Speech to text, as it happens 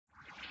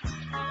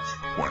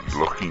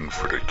looking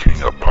for the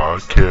king of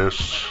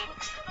podcasts?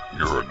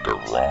 You're at the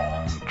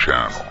wrong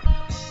channel.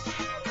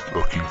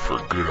 Looking for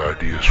good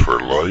ideas for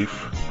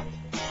life?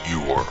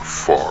 You are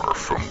far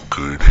from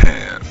good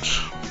hands.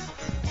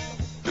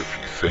 If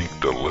you think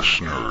the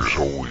listener is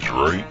always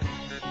right,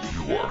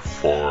 you are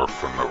far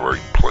from the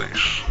right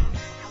place.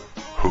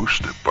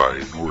 Hosted by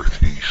a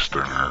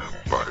Northeasterner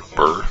by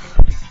birth,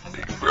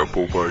 a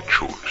rebel by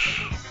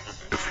choice.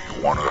 If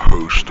you want a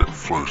host that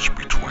floats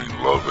between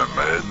love and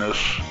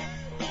madness,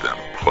 then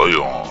play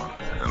on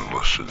and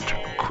listen to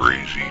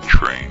Crazy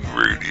Train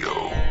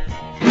Radio.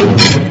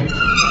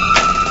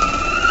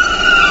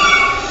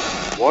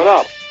 What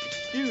up?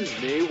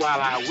 Excuse me while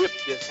I whip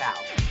this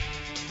out.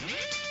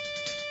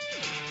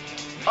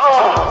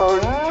 Oh,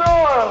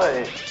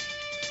 gnarly!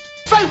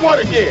 Say what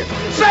again?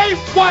 Say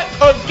what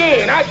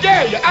again? I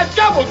dare you. I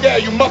double dare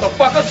you,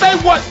 motherfucker. Say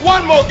what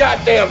one more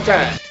goddamn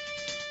time.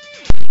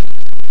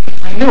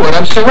 I knew it.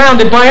 I'm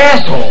surrounded by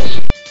assholes.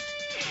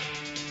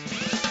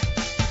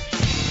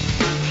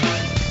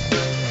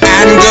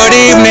 And good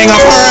evening,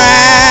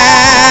 friends!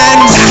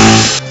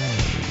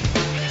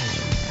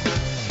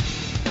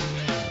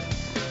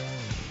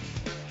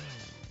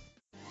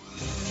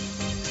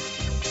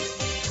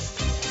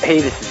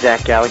 Hey, this is Zach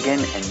Galligan,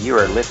 and you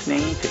are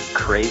listening to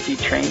Crazy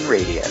Train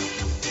Radio.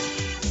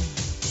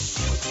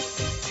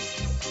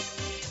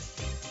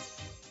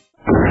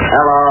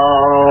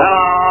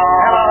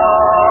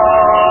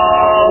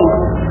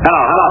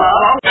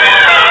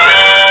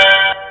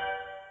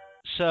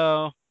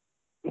 So,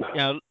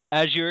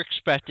 as you're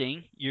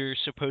expecting, you're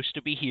supposed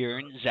to be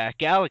hearing Zach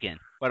Galligan.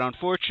 But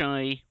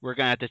unfortunately, we're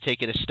going to have to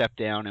take it a step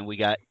down, and we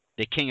got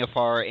the King of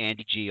Horror,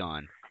 Andy G,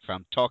 on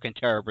from Talking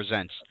Terror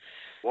Presents.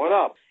 What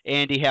up?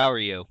 Andy, how are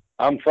you?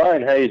 I'm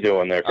fine. How you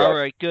doing there, Chris? All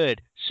right, good.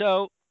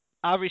 So,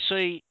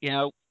 obviously,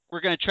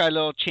 we're going to try a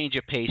little change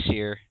of pace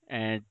here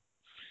and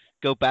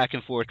go back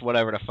and forth,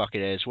 whatever the fuck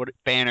it is. What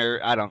banner,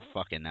 I don't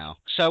fucking know.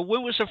 So,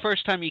 when was the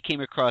first time you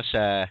came across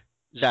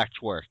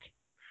Zach's work?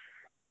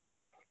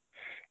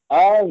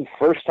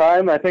 First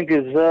time, I think,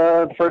 is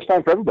the first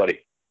time for everybody.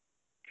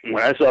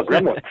 When I saw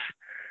Gremlins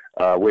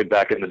way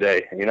back in the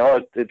day.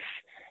 It's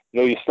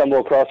you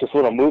stumble across this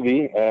little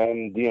movie,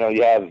 and,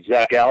 you have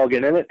Zach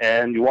Galligan in it,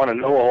 and you want to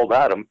know all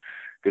about him,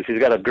 because he's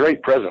got a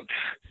great presence,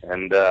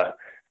 and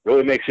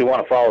really makes you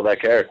want to follow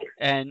that character.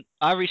 And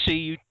obviously,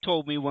 you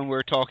told me when we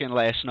were talking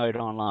last night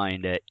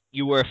online that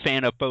you were a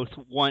fan of both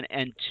 1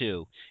 and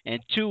 2.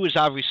 And 2 was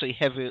obviously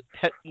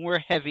more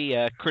heavy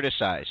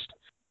criticized.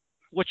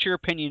 What's your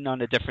opinion on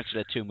the difference of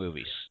the two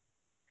movies?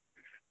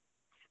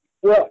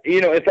 Well,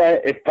 if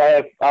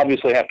I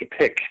obviously have to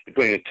pick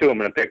between the two, I'm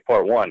going to pick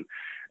part 1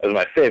 as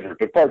my favorite.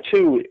 But part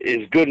 2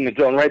 is good in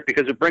its own right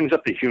because it brings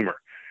up the humor.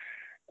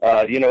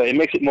 It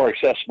makes it more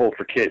accessible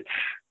for kids.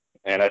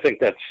 And I think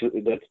that's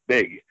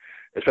big,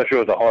 especially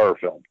with a horror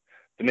film,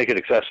 to make it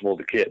accessible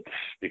to kids,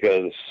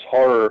 because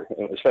horror,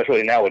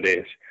 especially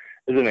nowadays,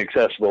 isn't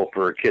accessible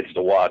for kids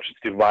to watch.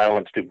 It's too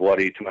violent, it's too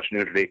bloody, too much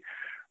nudity.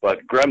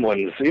 But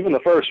Gremlins, even the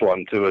first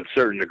one to a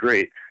certain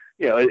degree,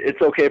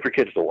 it's okay for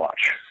kids to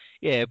watch.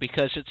 Yeah,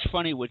 because it's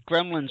funny, with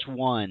Gremlins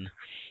 1,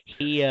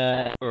 he,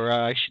 or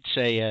I should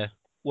say,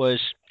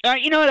 was,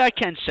 you know what, I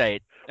can say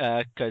it,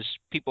 because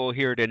people will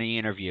hear it in the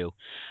interview.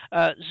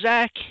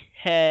 Zach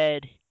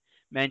had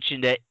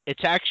mentioned that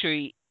it's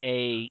actually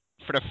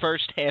for the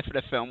first half of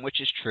the film,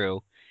 which is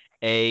true,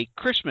 a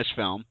Christmas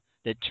film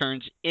that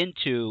turns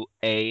into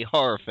a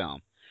horror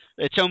film.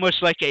 It's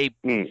almost like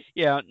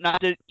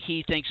not that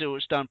he thinks it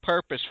was done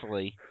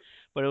purposefully,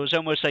 but it was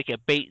almost like a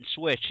bait and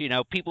switch.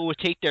 People would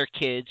take their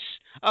kids,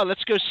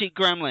 let's go see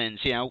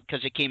Gremlins,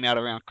 because it came out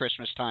around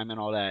Christmas time and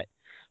all that.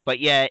 But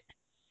yet,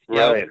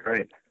 right.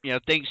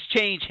 Things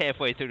change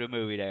halfway through the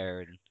movie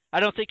there. And I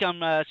don't think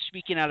I'm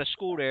speaking out of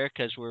school there,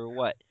 because we're,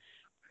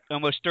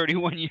 almost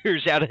 31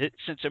 years out of it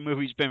since the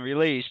movie's been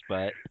released,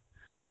 but...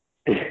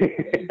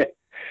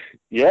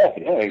 yeah,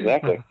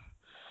 exactly.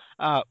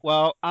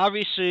 Well,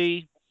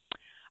 obviously,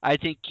 I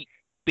think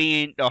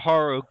being the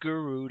horror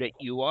guru that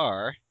you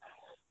are,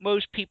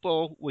 most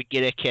people would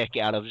get a kick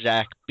out of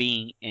Zach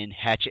being in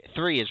Hatchet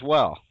 3 as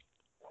well.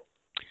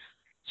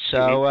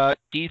 So,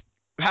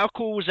 how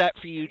cool was that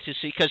for you to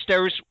see? Because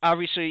there was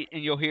obviously,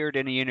 and you'll hear it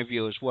in the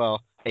interview as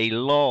well, a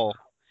lull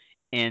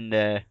in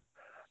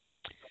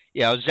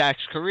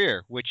Zach's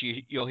career, which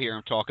you'll hear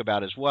him talk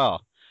about as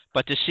well.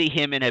 But to see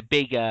him in a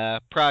big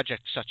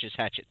project such as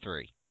Hatchet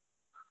 3.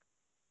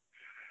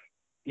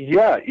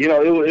 Yeah,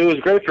 it was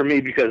great for me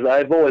because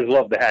I've always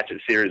loved the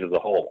Hatchet series as a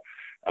whole.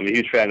 I'm a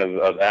huge fan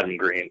of Adam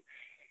Green.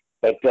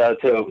 But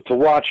to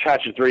watch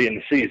Hatchet 3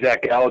 and see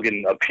Zach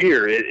Galligan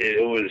appear,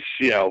 it was,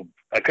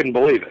 I couldn't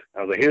believe it.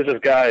 I was like, here's this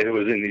guy who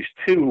was in these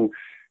 2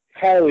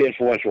 highly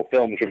influential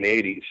films from the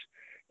 80s,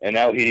 and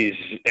now he's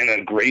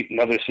in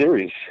another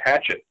series,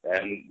 Hatchet,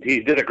 and he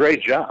did a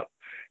great job.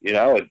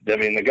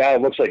 The guy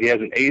looks like he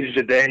hasn't aged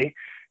a day.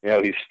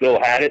 He still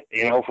had it,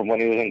 from when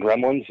he was in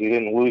Gremlins. He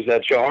didn't lose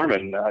that charm,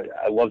 and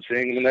I love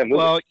seeing him in that movie.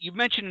 Well, you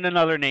mentioned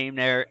another name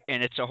there,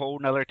 and it's a whole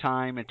nother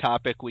time and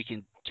topic we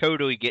can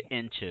totally get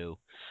into.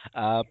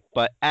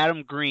 But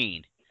Adam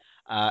Green,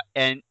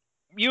 And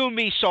you and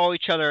me saw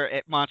each other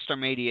at Monster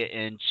Mania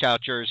in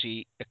South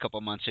Jersey a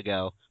couple months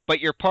ago. But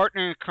your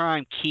partner in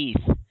crime,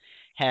 Keith,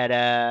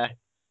 had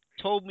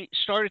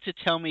started to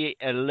tell me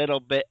a little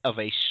bit of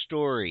a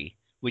story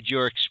with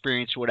your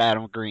experience with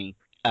Adam Green.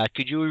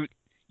 Could you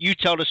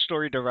tell the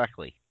story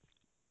directly?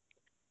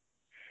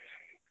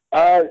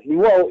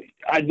 Well,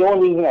 the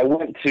only reason I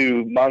went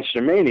to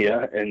Monster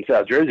Mania in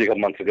South Jersey a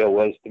couple months ago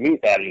was to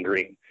meet Adam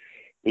Green,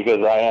 because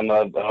I am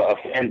a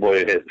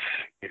fanboy of his.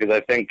 Because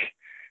I think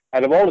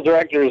out of all the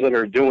directors that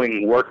are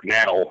doing work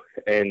now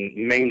in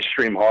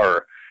mainstream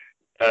horror,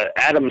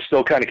 Adam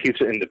still kind of keeps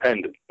it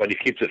independent, but he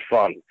keeps it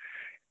fun.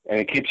 And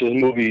he keeps his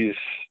movies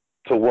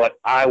to what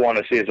I want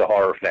to see as a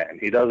horror fan.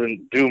 He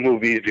doesn't do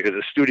movies because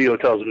the studio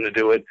tells him to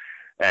do it.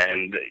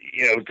 And,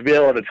 to be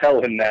able to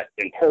tell him that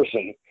in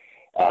person,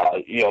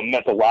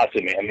 meant a lot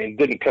to me. I mean, it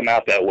didn't come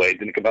out that way. It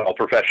didn't come out all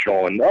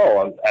professional and,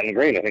 I'm Adam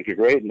Green, I think you're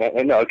great. No,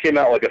 it came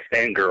out like a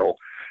fangirl,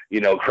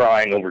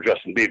 crying over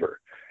Justin Bieber.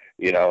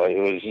 It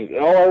was,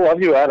 I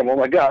love you, Adam. Oh,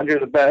 my God, you're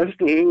the best.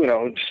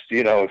 And,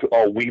 just,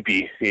 all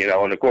weepy,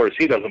 and, of course,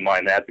 he doesn't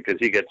mind that because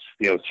he gets,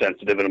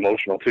 sensitive and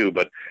emotional, too.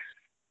 But,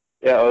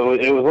 yeah,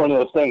 it was one of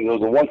those things. It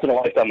was a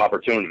once-in-a-lifetime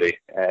opportunity.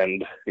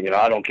 And,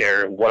 I don't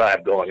care what I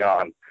have going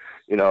on.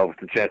 If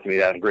it's a chance to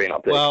meet Adam Green,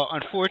 I'll take it. Well,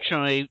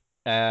 unfortunately,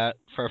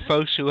 for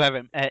folks who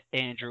haven't met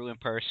Andrew in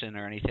person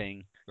or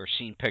anything, or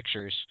seen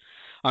pictures,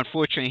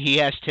 unfortunately, he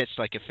has tits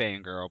like a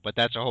fangirl, but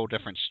that's a whole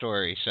different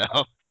story, so...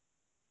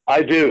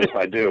 I do.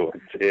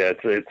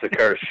 It's a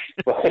curse.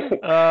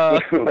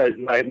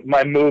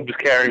 my moves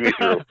carry me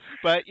through.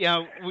 But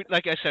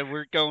like I said,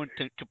 we're going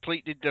to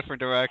completely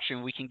different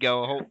direction. We can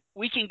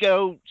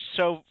go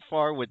so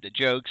far with the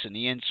jokes and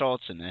the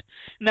insults and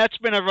that's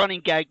been a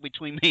running gag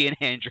between me and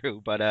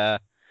Andrew. But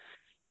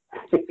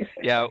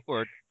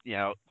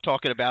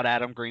talking about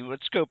Adam Green.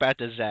 Let's go back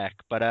to Zach.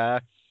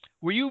 But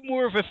were you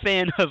more of a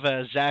fan of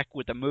Zach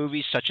with the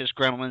movies such as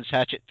Gremlins,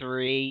 Hatchet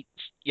 3,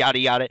 yada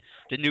yada,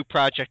 the new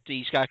project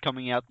he's got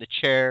coming out, The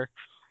Chair,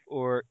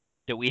 or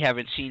that we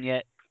haven't seen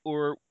yet?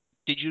 Or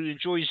did you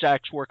enjoy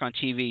Zach's work on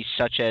TV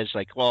such as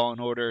like Law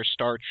and Order,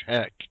 Star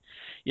Trek,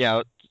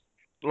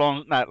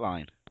 along that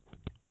line?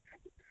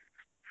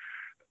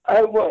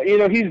 Well,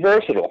 he's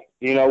versatile.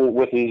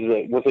 With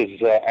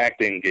his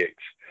acting gigs.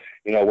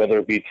 Whether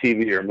it be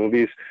TV or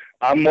movies.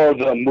 I'm more of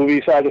the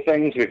movie side of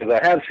things because I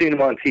have seen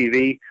him on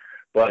TV.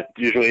 But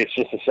usually it's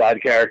just the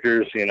side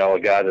characters, a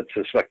guy that's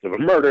suspected of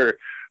a murder,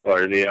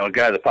 or, a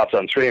guy that pops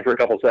on screen for a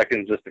couple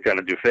seconds just to kind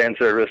of do fan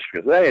service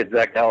because, hey, it's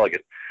Zach Galligan.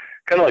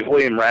 Kind of like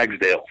William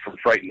Ragsdale from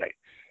Fright Night.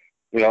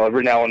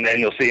 Every now and then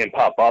you'll see him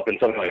pop up in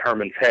something like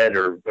Herman's Head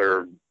or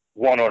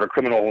Law and Order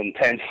Criminal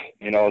Intent,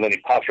 and then he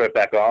pops right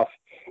back off.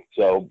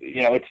 So,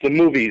 it's the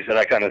movies that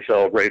I kind of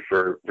celebrate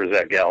for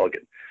Zach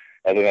Galligan.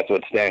 I think that's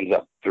what stands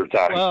up through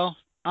time. Well,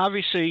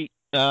 obviously...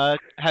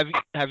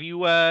 have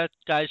you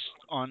guys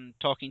on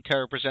Talking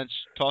Terror Presents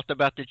talked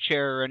about The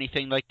Chair or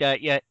anything like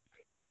that yet?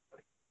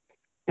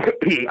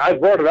 I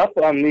brought it up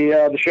on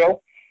the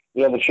show,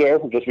 The Chair,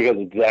 just because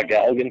it's Zach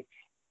Galligan,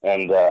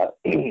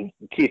 and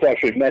Keith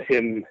actually met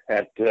him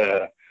at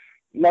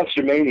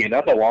Monster Mania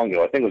not that long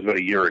ago. I think it was about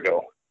a year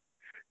ago.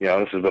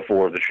 This is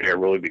before The Chair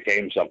really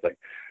became something.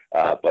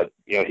 But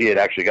he had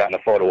actually gotten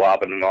a photo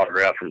op and an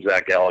autograph from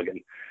Zach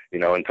Galligan,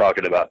 and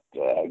talking about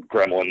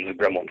Gremlins and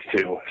Gremlins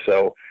 2.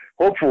 So.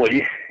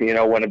 Hopefully,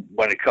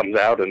 when it comes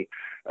out and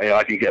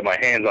I can get my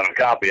hands on a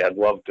copy, I'd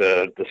love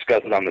to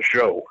discuss it on the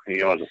show,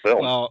 as a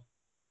film. Well,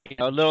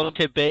 a little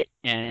tidbit,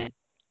 and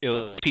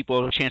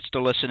people a chance to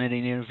listen to the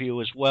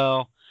interview as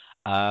well.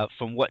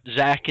 From what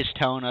Zach is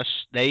telling us,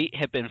 they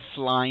have been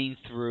flying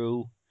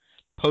through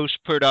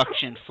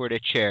post-production for The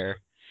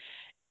Chair,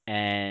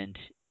 and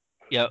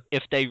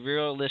if they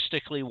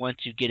realistically want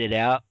to get it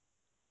out,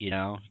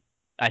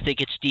 I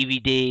think it's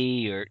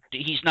DVD, or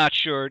he's not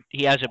sure.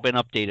 He hasn't been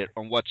updated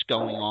on what's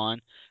going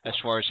on as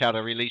far as how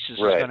the releases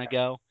are going to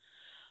go.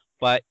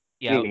 But,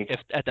 if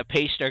at the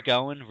pace they're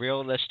going,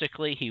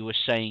 realistically, he was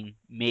saying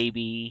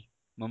maybe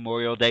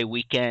Memorial Day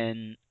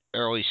weekend,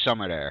 early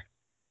summer there.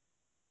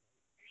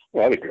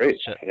 Well, that'd be great.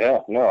 So,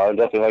 I'd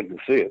definitely like to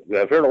see it.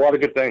 I've heard a lot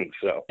of good things.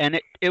 So. And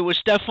it was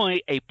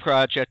definitely a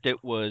project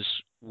that was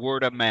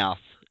word of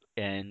mouth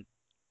and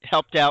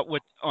helped out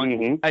with,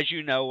 as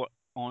you know,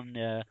 on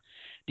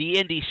the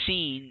indie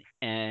scene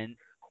and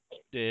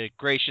the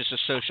gracious of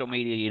social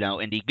media,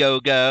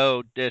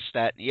 Indiegogo, this,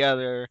 that, and the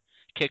other,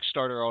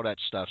 Kickstarter, all that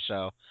stuff.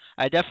 So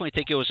I definitely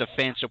think it was a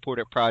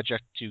fan-supported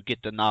project to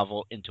get the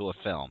novel into a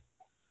film.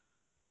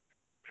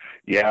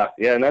 Yeah,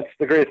 and that's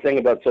the great thing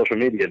about social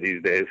media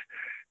these days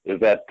is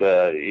that,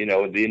 the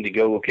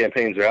Indiegogo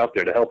campaigns are out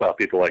there to help out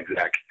people like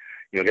Zach.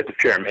 Get The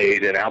Chair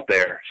made and out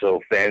there so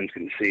fans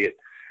can see it.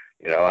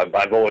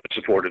 I've always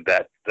supported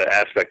the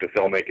aspect of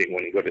filmmaking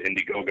when you go to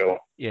Indiegogo.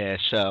 Yeah,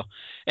 so,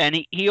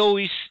 and he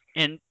always,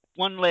 and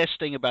one last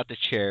thing about The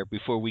Chair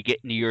before we get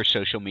into your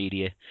social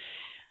media,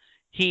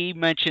 he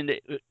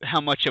mentioned how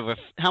much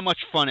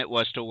fun it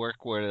was to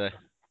work with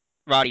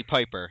Roddy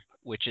Piper,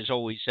 which is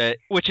always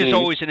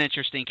an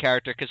interesting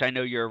character because I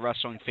know you're a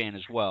wrestling fan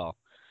as well.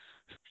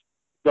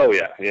 Oh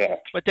yeah, yeah.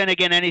 But then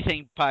again,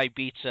 anything probably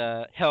beats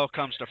Hell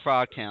Comes to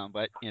Frogtown,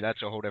 but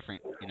that's a whole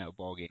different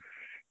ballgame.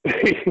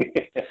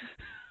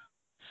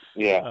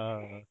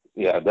 Yeah,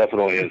 yeah,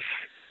 definitely is.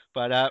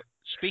 But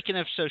speaking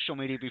of social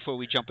media, before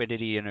we jump into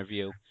the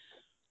interview,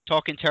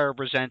 Talking Terror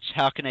Presents.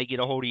 How can I get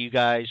a hold of you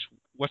guys?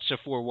 What's the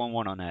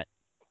 411 on that?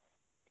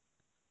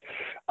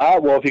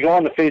 Well, if you go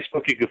on to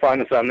Facebook, you can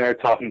find us on there,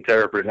 Talking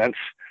Terror Presents.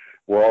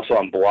 We're also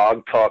on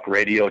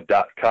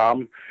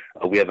blogtalkradio.com.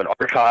 We have an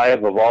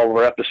archive of all of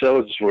our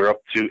episodes. We're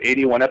up to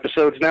 81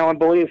 episodes now, I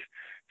believe.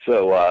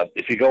 So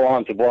if you go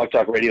on to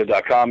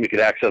blogtalkradio.com, you can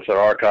access our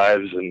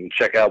archives and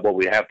check out what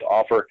we have to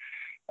offer.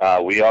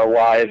 We are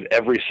live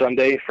every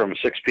Sunday from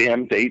 6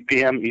 p.m. to 8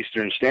 p.m.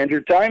 Eastern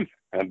Standard Time.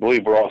 I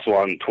believe we're also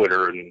on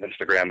Twitter and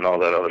Instagram and all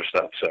that other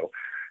stuff. So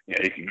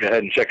you can go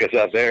ahead and check us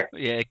out there.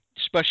 Yeah,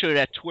 especially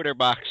that Twitter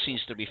box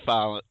seems to be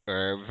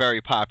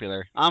very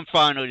popular. I'm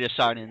finally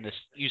deciding to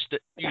use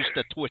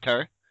the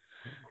Twitter.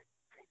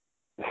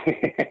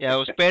 Yeah, it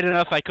was bad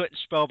enough I couldn't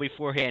spell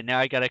beforehand. Now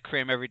I got to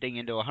cram everything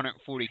into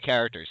 140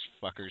 characters,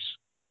 fuckers.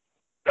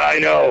 I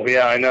know.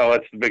 Yeah, I know.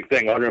 That's the big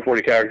thing.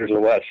 140 characters or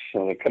less.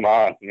 So, come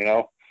on,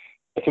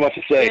 That's too much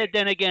to say. Yeah,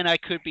 then again, I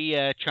could be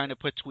trying to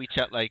put tweets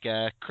out like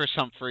Chris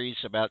Humphries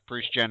about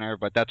Bruce Jenner,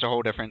 but that's a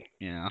whole different,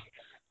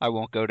 I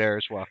won't go there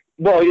as well.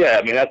 Well, yeah,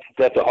 I mean, that's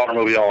a horror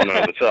movie all in and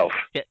of itself.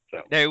 Yeah,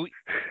 so.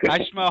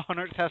 I smell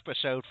 100th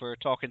episode for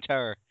Talking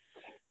Terror,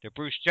 the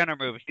Bruce Jenner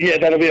movie. Yeah,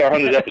 that'll be our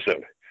 100th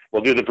episode.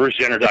 We'll do the Bruce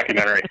Jenner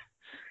documentary.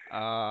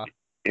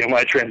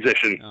 My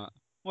transition.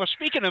 Well,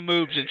 speaking of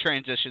moves and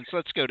transitions,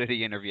 let's go to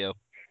the interview.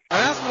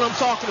 That's what I'm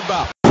talking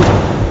about.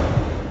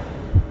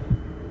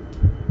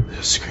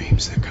 The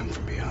screams that come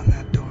from beyond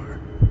that door.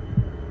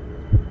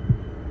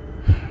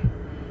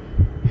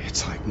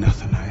 It's like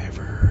nothing I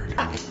ever heard.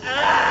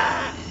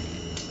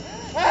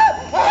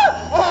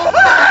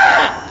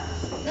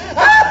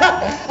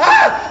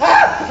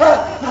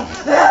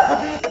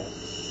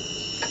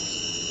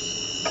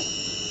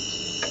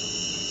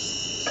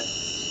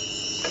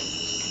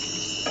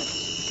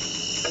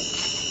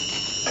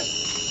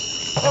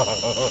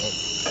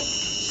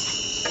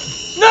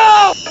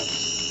 No!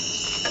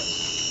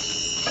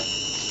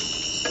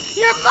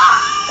 You're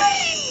mine!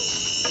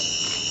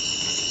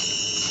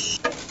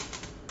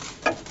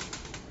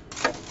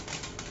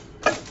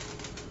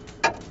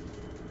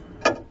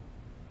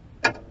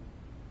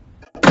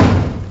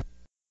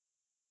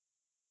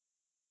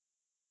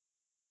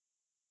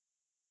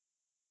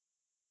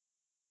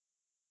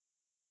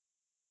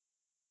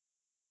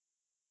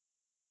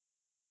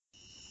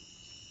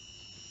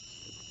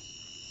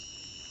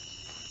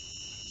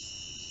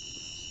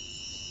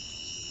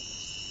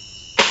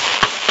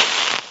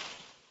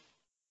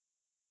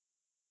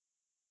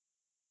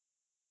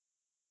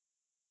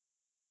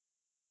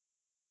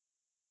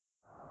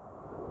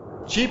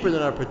 Cheaper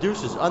than our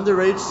producer's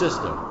underage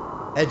sister.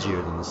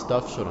 Edgier than the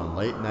stuff shown on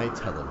late night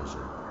television.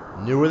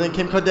 Newer than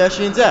Kim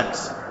Kardashian's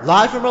ex.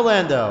 Live from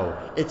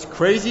Orlando, it's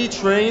Crazy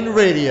Train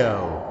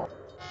Radio.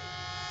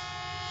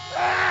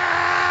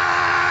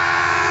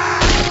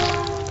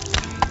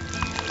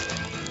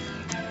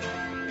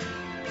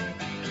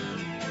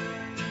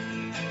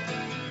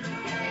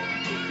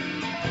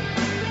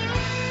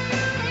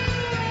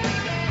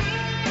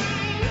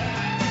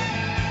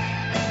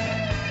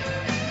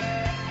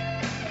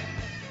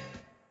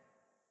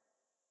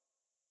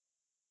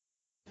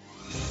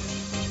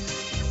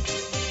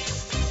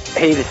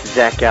 Hey, this is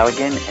Zach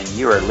Galligan, and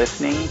you are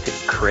listening to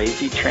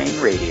Crazy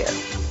Train Radio.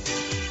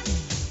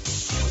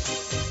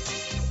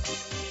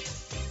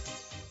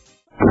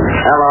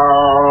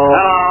 Hello.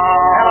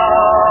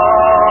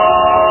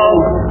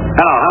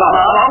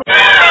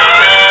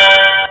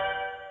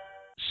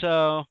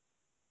 So,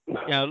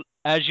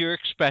 as you're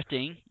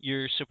expecting,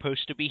 you're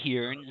supposed to be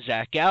hearing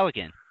Zach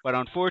Galligan. But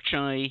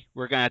unfortunately,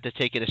 we're going to have to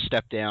take it a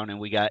step down, and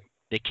we got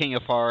the King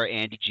of Horror,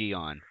 Andy G,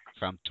 on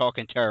from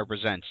Talking Terror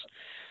Presents.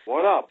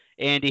 What up?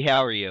 Andy,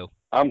 how are you?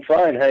 I'm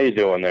fine. How you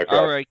doing there,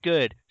 Carl? All right,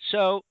 good.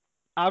 So,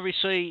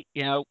 obviously,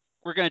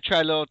 we're going to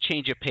try a little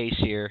change of pace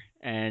here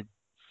and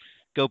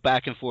go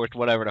back and forth,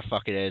 whatever the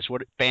fuck it is.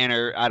 What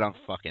banner, I don't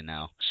fucking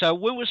know. So,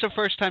 when was the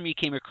first time you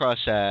came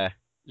across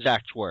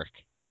Zach's work?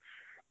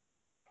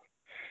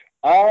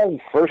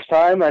 First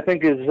time, I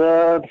think, is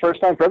the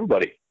first time for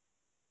everybody.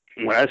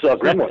 When I saw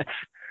Gremlins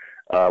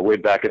way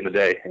back in the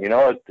day.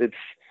 It's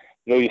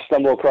you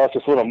stumble across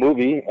this little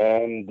movie,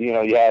 and,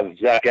 you have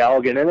Zach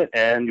Galligan in it,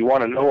 and you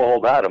want to know all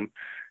about him,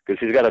 because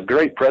he's got a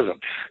great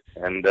presence,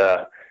 and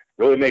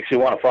really makes you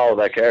want to follow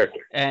that character.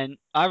 And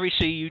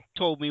obviously, you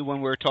told me when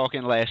we were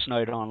talking last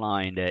night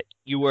online that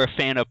you were a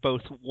fan of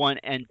both 1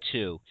 and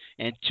 2,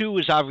 and 2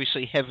 was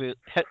obviously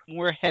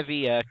more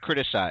heavy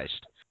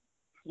criticized.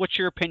 What's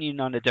your opinion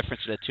on the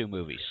difference of the two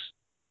movies?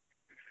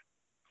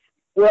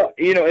 Well,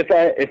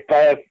 if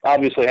I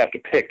obviously have to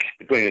pick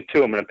between the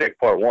two, I'm going to pick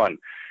part 1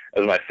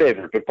 as my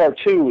favorite. But part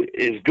 2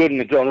 is good in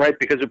its own right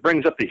because it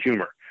brings up the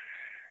humor.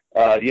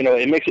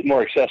 It makes it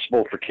more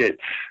accessible for kids,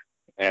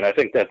 and I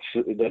think that's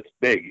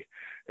big,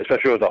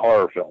 especially with a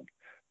horror film.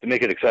 to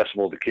make it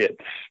accessible to kids,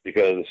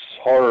 because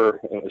horror,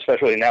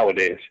 especially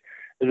nowadays,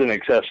 isn't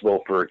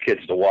accessible for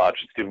kids to watch.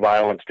 It's too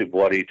violent, it's too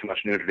bloody, too much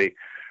nudity.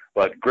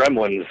 But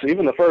Gremlins,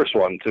 even the first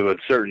one to a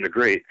certain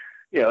degree,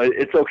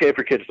 it's okay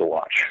for kids to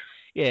watch.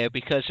 Yeah,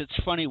 because it's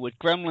funny with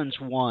Gremlins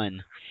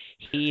 1,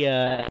 he,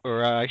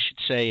 or I should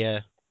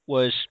say,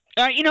 was,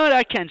 you know what,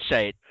 I can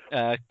say it,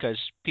 because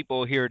people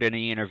will hear it in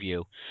the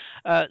interview.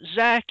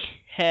 Zach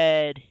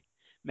had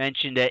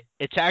mentioned that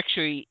it's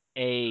actually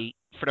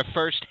for the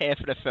first half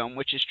of the film,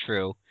 which is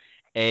true,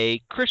 a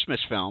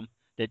Christmas film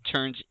that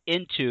turns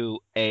into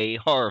a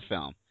horror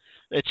film.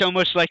 It's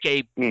almost like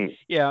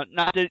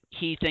not that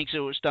he thinks it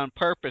was done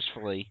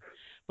purposefully,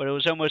 but it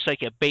was almost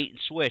like a bait and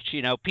switch.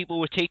 People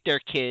would take their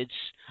kids,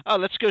 oh,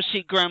 let's go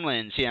see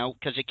Gremlins,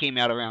 because it came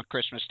out around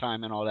Christmas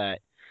time and all that.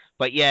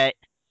 But yet,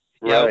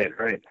 right.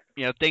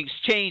 Things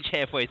change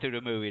halfway through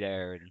the movie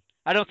there. And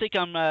I don't think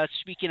I'm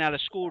speaking out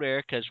of school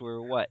there, because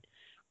we're,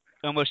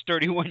 almost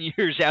 31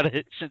 years out of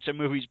it since the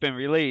movie's been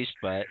released,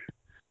 but...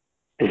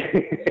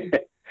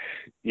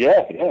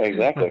 yeah,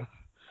 exactly.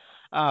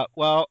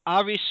 Well,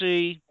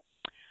 obviously,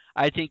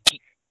 I think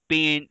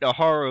being the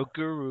horror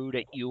guru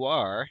that you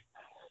are,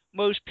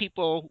 most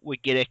people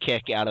would get a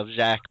kick out of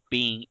Zach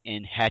being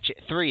in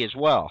Hatchet 3 as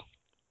well.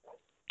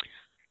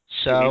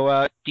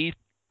 So,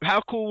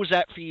 how cool was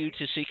that for you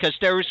to see? Because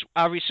there was,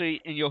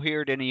 obviously, and you'll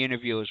hear it in the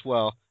interview as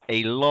well,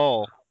 a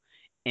lull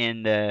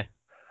in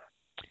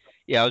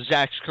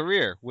Zach's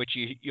career, which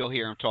you'll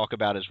hear him talk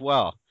about as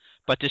well.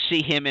 But to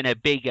see him in a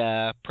big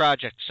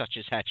project such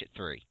as Hatchet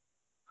 3.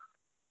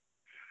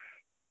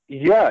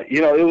 Yeah,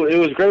 it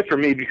was great for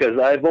me because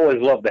I've always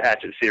loved the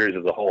Hatchet series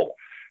as a whole.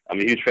 I'm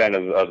a huge fan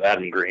of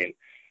Adam Green.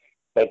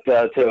 But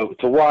to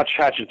watch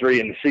Hatchet 3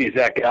 and see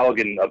Zach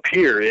Galligan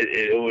appear,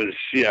 it was,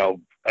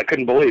 I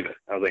couldn't believe it.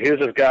 I was like, here's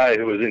this guy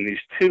who was in these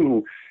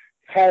two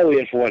highly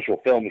influential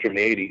films from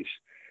the 80s,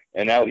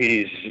 and now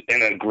he's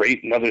in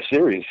another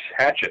series,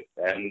 Hatchet,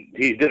 and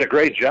he did a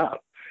great job.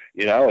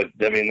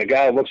 The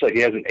guy looks like he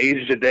hasn't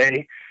aged a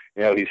day.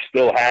 He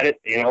still had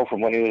it,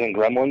 from when he was in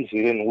Gremlins.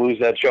 He didn't lose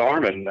that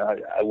charm, and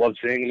I love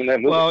seeing him in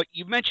that movie. Well,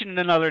 you mentioned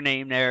another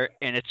name there,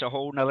 and it's a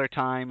whole other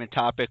time and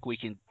topic we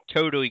can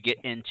totally get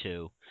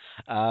into.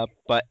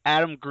 But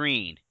Adam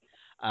Green,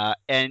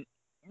 and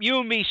you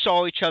and me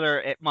saw each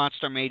other at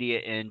Monster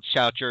Mania in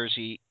South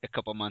Jersey a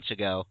couple months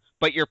ago.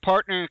 But your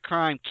partner in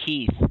crime,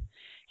 Keith,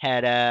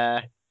 had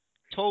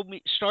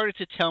started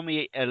to tell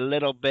me a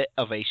little bit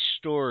of a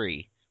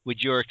story with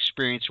your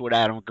experience with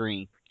Adam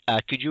Green.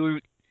 Could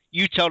you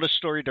tell the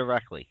story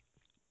directly?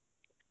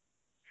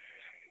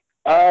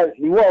 Well,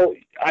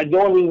 the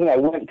only reason I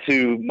went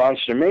to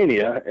Monster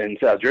Mania in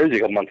South Jersey a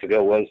couple months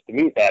ago was to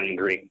meet Adam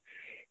Green,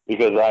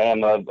 because I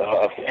am a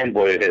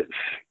fanboy of his.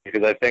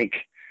 Because I think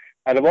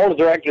out of all the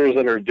directors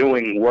that are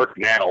doing work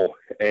now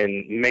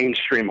in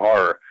mainstream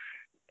horror,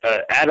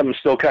 Adam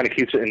still kind of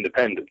keeps it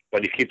independent,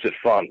 but he keeps it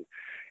fun.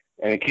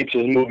 And he keeps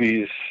his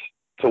movies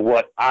to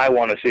what I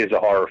want to see as a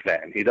horror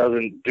fan. He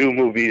doesn't do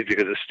movies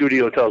because the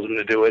studio tells him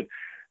to do it.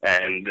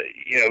 And,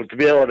 to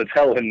be able to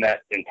tell him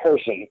that in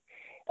person,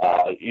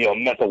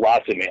 meant a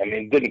lot to me. I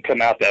mean, it didn't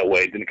come out that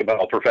way. It didn't come out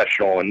all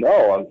professional and,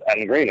 I'm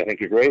Adam Green, I think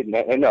you're great.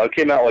 And no, it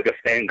came out like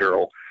a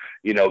fangirl,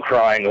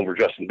 crying over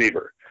Justin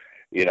Bieber.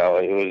 It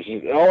was,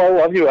 I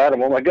love you,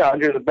 Adam. Oh, my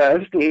God, you're the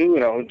best.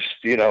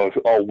 Just,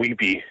 all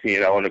weepy,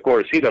 and, of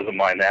course, he doesn't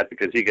mind that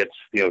because he gets,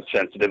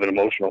 sensitive and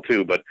emotional,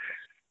 too. But,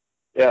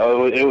 yeah,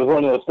 it was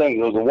one of those things.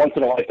 It was a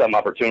once-in-a-lifetime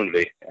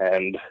opportunity.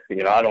 And,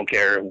 I don't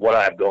care what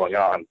I have going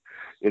on.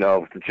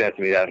 The chance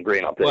to meet Adam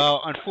Green, I'll take.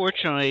 Well,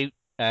 unfortunately,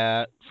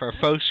 for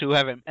folks who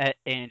haven't met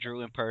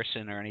Andrew in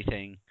person or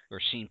anything, or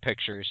seen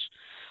pictures,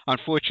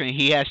 unfortunately,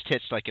 he has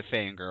tits like a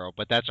fangirl,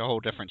 but that's a whole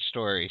different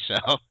story, so...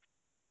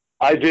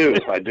 I do.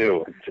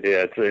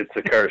 It's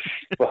a curse.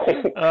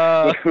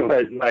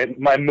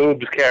 my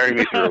moves carry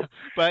me through.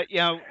 But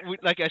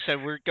like I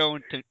said, we're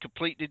going to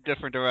completely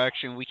different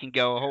direction. We can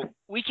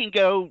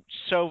go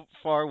so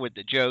far with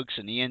the jokes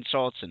and the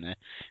insults and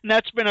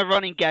that's been a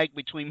running gag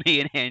between me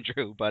and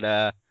Andrew.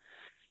 But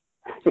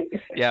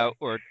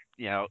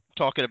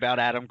talking about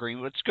Adam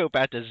Green. Let's go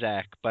back to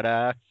Zach.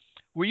 But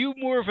were you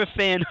more of a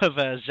fan of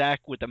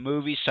Zach with the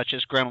movies such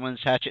as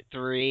Gremlins, Hatchet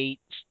 3,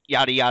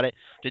 yada yada,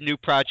 the new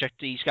project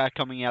that he's got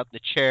coming out, The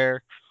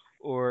Chair,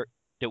 or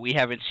that we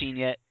haven't seen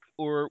yet?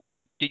 Or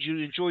did you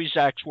enjoy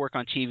Zach's work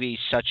on TV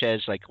such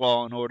as like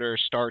Law and Order,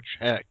 Star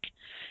Trek,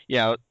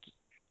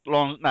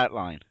 along that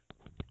line?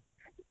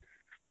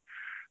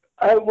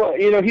 Well,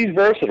 he's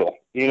versatile,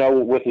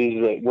 with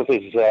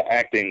his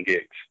acting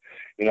gigs,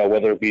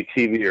 whether it be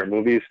TV or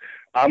movies.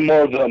 I'm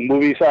more the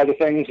movie side of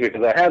things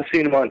because I have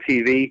seen him on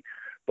TV,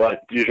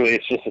 but usually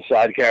it's just the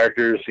side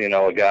characters, a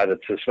guy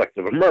that's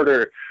suspected of a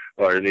murder,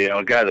 or,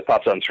 a guy that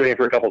pops on screen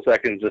for a couple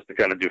seconds just to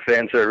kind of do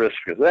fan service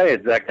because, hey,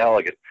 it's Zach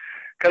Galligan.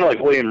 Kind of like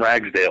William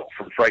Ragsdale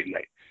from Fright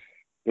Night.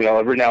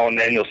 Every now and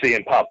then you'll see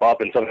him pop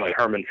up in something like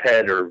Herman's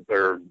Head or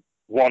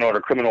Law &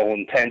 Order Criminal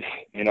Intent,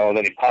 and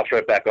then he pops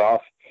right back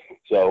off.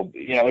 So,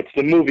 it's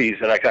the movies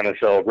that I kind of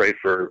celebrate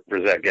for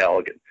Zach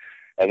Galligan.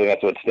 I think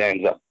that's what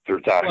stands up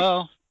through time.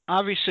 Well,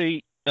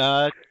 obviously,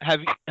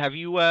 Have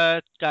you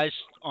guys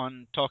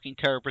on Talking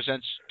Terror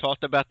Presents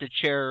talked about the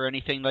chair or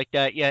anything like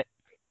that yet?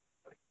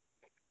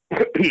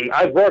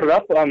 I brought it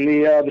up on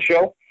the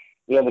show,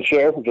 the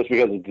chair, just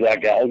because it's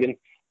Zach Galligan,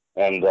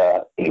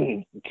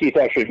 and Keith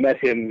actually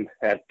met him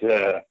at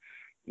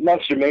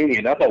Monster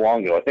Mania not that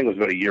long ago. I think it was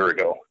about a year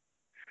ago.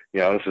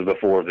 This is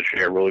before the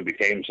chair really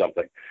became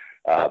something.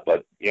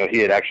 But he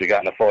had actually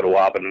gotten a photo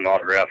op and an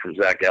autograph from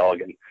Zach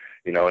Galligan,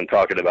 and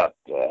talking about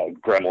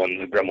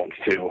Gremlins and Gremlins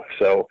 2.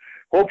 So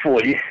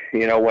hopefully,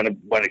 when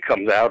it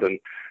comes out and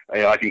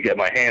I can get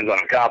my hands on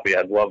a copy,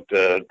 I'd love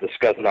to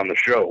discuss it on the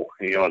show,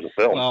 as a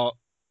film. Well,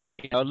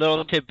 a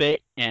little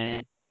tidbit,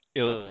 and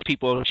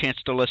people have a chance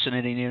to listen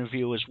to the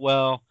interview as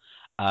well.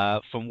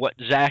 From what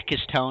Zach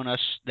is telling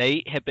us,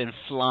 they have been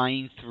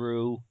flying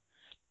through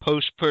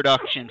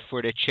post-production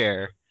for the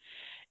chair,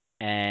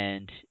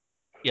 and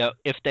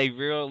if they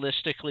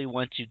realistically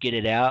want to get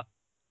it out,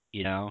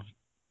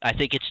 I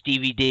think it's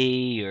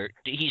DVD, or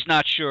he's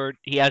not sure.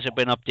 He hasn't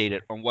been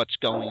updated on what's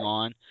going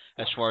on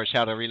as far as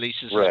how the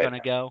releases is going to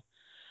go.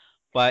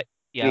 But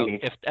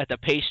if at the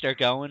pace they're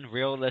going,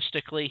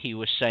 realistically, he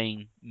was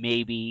saying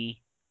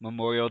maybe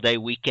Memorial Day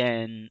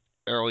weekend,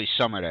 early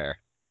summer there.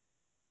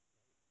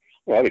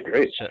 Well, that'd be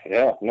great. So,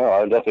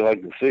 I'd definitely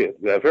like to see it.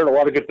 I've heard a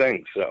lot of good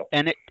things. So,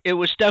 and it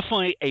was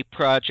definitely a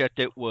project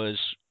that was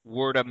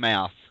word of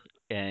mouth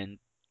and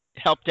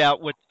helped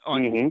out with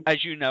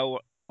as you know,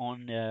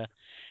 on the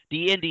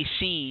indie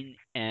scene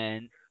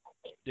and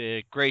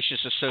the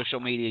gracious of social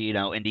media.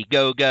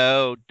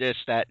 Indiegogo, this,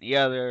 that, and the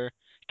other,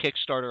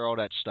 Kickstarter, all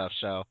that stuff.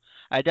 So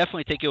I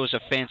definitely think it was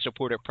a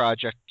fan-supported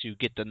project to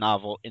get the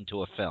novel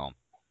into a film.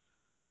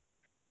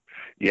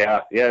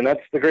 Yeah, and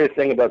that's the great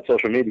thing about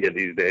social media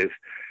these days,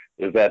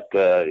 is that,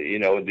 the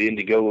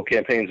Indiegogo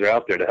campaigns are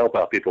out there to help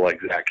out people like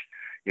Zach,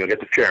 get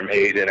the chair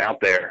made and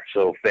out there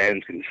so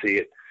fans can see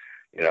it.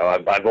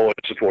 I've always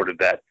supported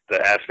the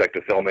aspect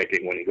of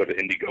filmmaking when you go to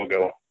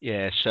Indiegogo.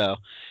 Yeah, so,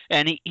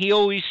 and he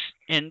always,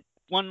 and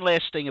one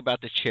last thing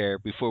about the chair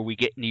before we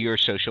get into your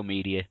social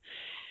media,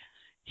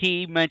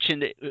 he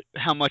mentioned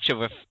how much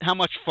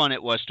fun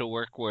it was to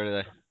work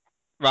with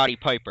Roddy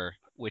Piper,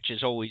 which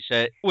is always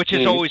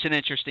always an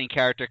interesting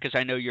character, because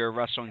I know you're a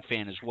wrestling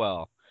fan as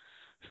well.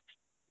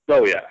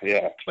 Oh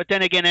yeah. But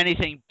then again,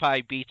 anything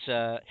probably beats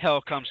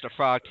Hell Comes to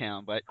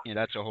Frogtown, but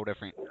that's a whole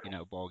different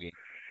ballgame.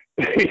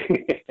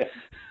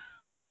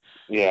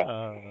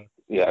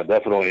 Yeah,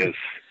 definitely is.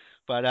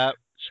 But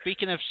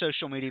speaking of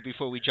social media,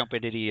 before we jump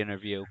into the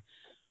interview,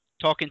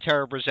 Talking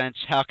Terror Presents,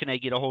 how can they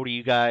get a hold of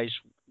you guys?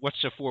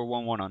 What's the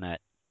 411 on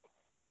that?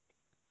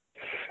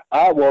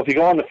 Well, if you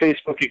go on to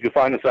Facebook, you can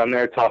find us on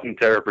there, Talking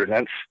Terror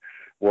Presents.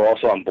 We're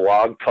also on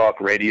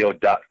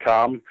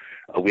blogtalkradio.com.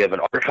 We have an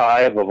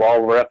archive of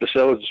all of our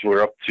episodes.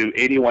 We're up to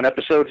 81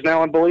 episodes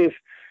now, I believe.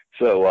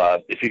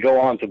 So if you go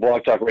on to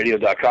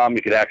blogtalkradio.com,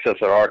 you can access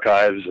our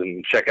archives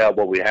and check out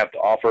what we have to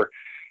offer.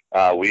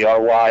 We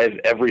are live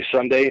every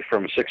Sunday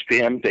from 6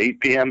 p.m. to 8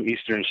 p.m.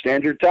 Eastern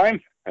Standard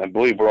Time. I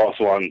believe we're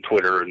also on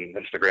Twitter and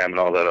Instagram and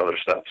all that other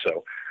stuff.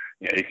 So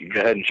you can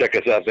go ahead and check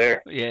us out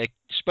there. Yeah,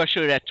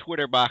 especially that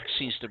Twitter box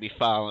seems to be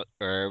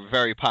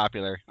very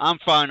popular. I'm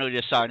finally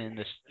deciding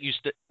to use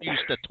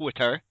the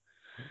Twitter.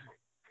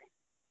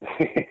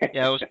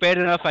 Yeah, it was bad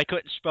enough I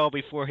couldn't spell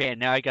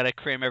beforehand. Now I got to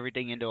cram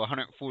everything into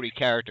 140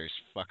 characters,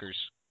 fuckers.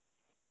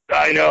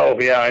 I know.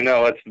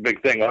 That's the big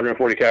thing.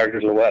 140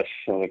 characters or less.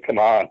 So, come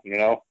on,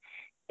 That's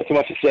too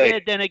much to say. Yeah,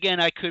 then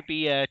again, I could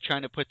be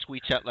trying to put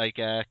tweets out like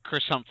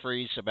Chris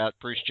Humphries about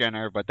Bruce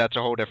Jenner, but that's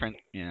a whole different,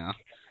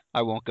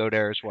 I won't go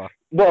there as well.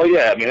 Well,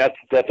 yeah, I mean,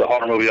 that's a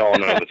horror movie all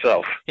in and of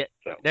itself. Yeah,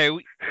 so.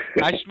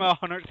 I smell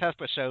 100th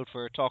episode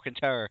for Talking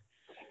Terror,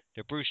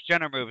 the Bruce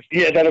Jenner movie.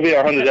 Yeah, that'll be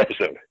our 100th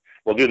episode.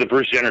 We'll do the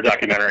Bruce Jenner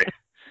documentary.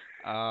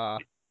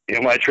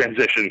 My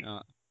transition.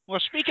 Well,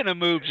 speaking of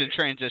moves and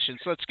transitions,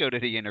 let's go to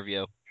the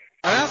interview.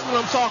 And that's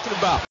what I'm talking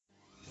about.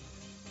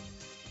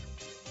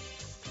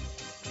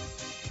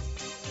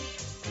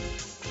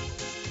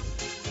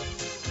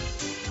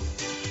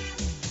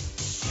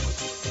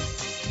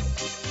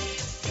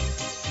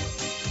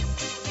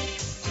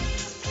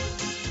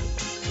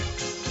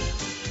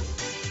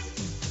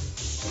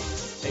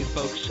 Hey,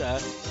 folks,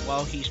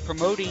 while he's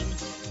promoting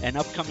an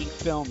upcoming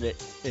film that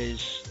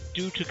is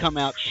due to come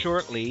out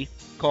shortly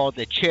called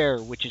The Chair,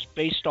 which is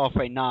based off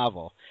a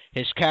novel,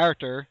 his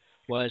character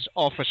was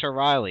Officer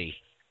Riley.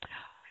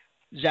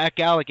 Zach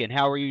Galligan,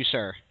 how are you,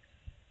 sir?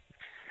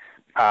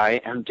 I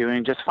am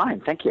doing just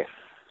fine, thank you.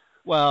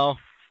 Well,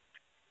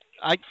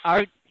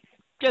 I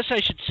guess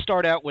I should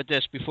start out with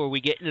this before we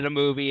get into the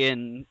movie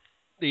and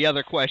the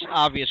other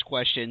obvious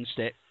questions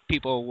that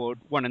people would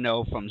want to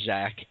know from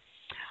Zach.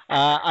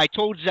 I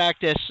told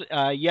Zach this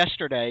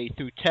yesterday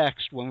through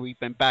text when we've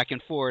been back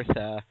and forth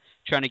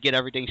trying to get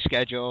everything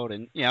scheduled,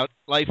 and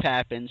life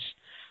happens.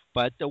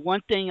 But the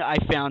one thing I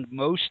found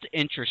most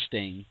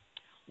interesting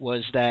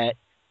was that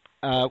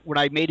when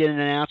I made an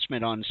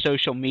announcement on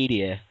social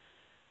media,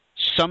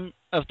 some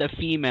of the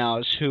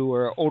females who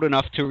were old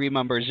enough to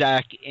remember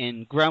Zach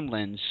in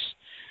Gremlins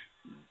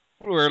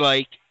were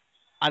like,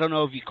 I don't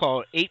know if you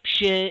call it ape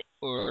shit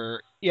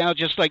or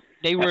just like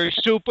they were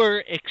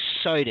super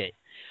excited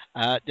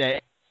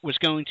that was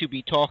going to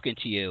be talking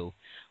to you.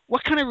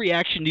 What kind of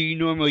reaction do you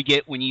normally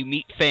get when you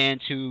meet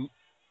fans who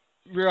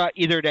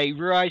either they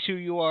realize who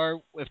you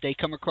are if they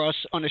come across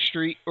on the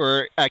street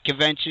or at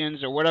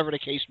conventions or whatever the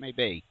case may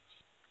be?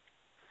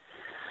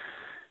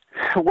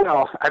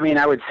 Well, I mean,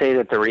 I would say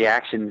that the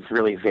reactions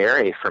really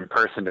vary from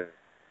person to.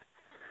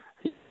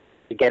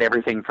 You get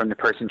everything from the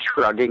person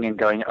shrugging and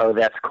going, "Oh,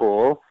 that's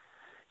cool,"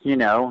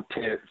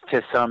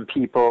 to some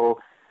people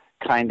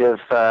kind of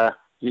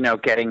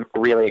getting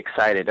really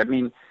excited. I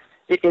mean,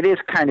 it is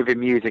kind of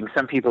amusing.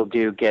 Some people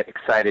do get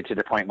excited to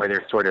the point where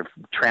they're sort of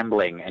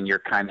trembling, and you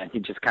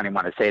just kind of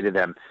want to say to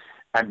them,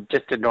 "I'm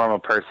just a normal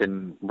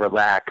person.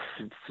 Relax.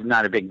 It's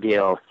not a big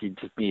deal. You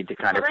just need to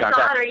kind of." Oh my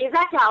God, are you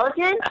Zach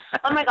Galligan?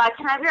 Oh my God,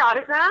 can I have your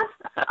autograph?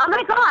 Oh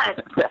my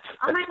God.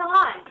 Oh my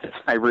God. That's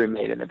my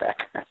roommate in the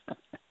back.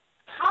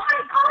 Oh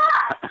my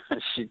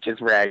God. She's just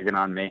ragging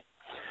on me.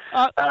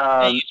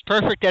 Hey, it's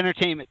perfect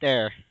entertainment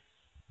there.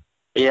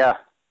 Yeah.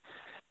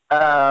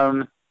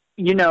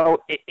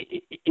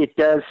 It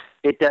does.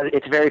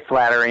 It's very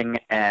flattering,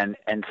 and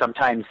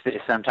sometimes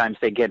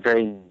they get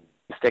very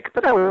stick,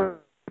 but are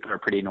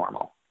pretty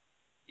normal.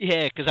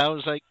 Yeah, because I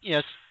was like,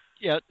 yes,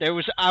 yeah.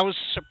 I was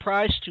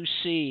surprised to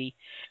see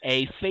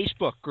a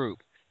Facebook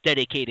group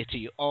dedicated to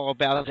you, all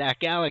about Zach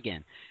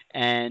Galligan,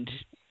 and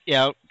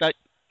that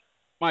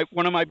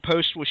one of my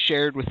posts was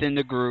shared within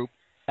the group,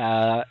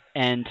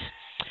 and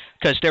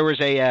because there was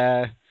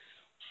a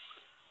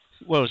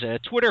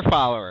Twitter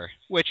follower,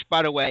 which,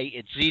 by the way,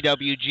 it's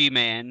ZWG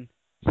Man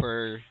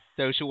for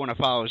those who want to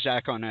follow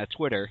Zach on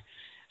Twitter.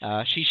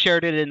 She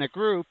shared it in the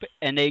group,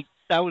 and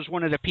that was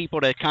one of the people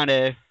that kind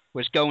of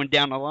was going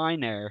down the line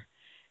there.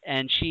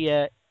 And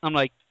I'm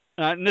like,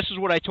 and this is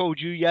what I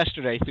told you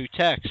yesterday through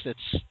text.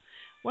 It's,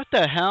 what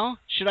the hell?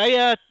 Should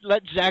I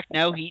let Zach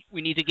know we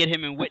need to get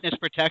him in witness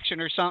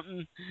protection or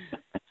something?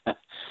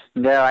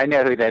 No, I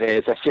know who that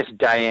is. That's just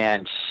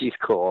Diane. She's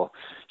cool.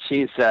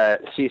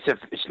 Let's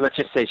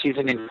just say she's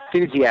an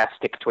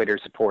enthusiastic Twitter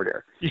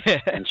supporter.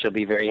 Yeah. And she'll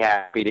be very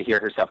happy to hear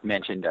herself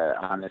mentioned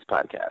on this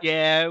podcast.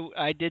 Yeah,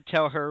 I did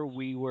tell her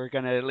we were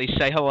going to at least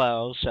say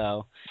hello.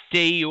 So,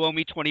 D, you owe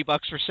me $20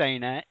 for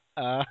saying that.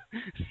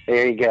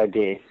 There you go,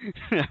 D.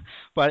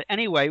 But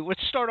anyway,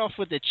 let's start off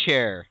with the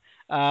chair.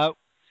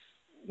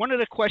 One of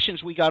the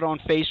questions we got on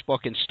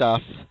Facebook and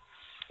stuff,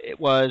 it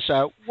was,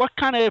 what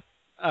kind of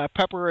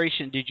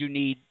preparation did you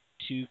need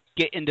to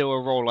get into a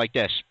role like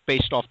this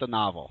based off the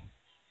novel?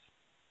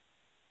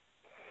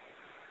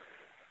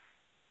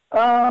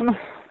 Well,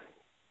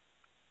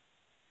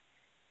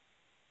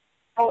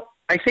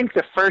 I think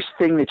the first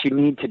thing that you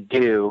need to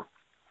do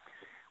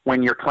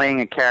when you're playing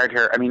a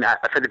character, I mean,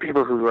 for the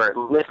people who are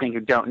listening who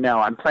don't know,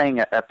 I'm playing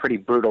a pretty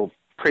brutal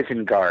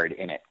prison guard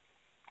in it.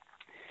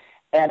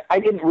 And I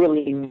didn't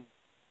really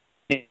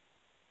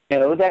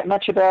know that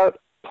much about,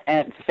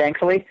 and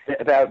thankfully,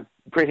 about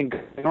prison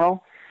in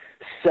general.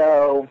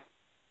 So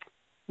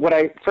what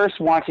I first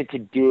wanted to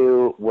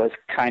do was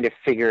kind of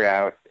figure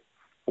out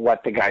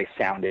what the guy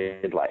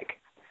sounded like.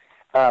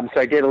 So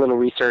I did a little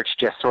research,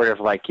 just sort of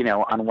like,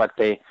 on what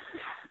the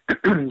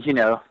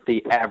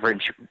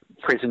average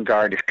prison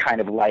guard is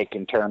kind of like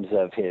in terms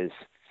of his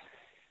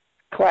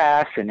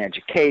class and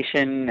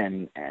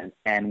education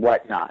and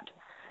whatnot.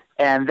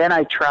 And then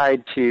I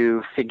tried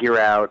to figure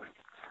out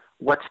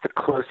what's the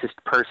closest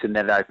person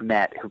that I've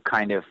met who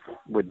kind of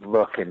would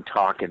look and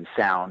talk and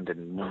sound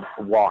and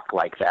walk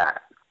like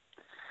that.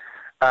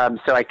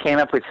 So I came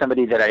up with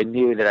somebody that I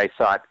knew that I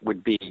thought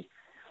would be,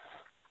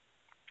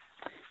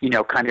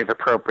 kind of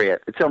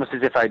appropriate. It's almost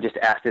as if I just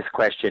asked this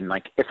question,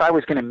 like, if I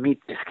was going to meet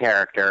this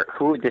character,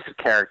 who would this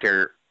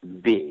character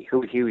be? Who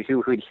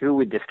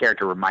would this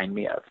character remind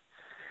me of?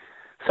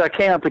 So I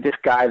came up with this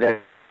guy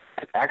that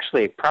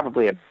actually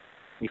probably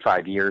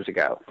 25 years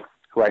ago,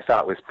 who I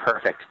thought was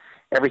perfect.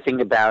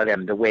 Everything about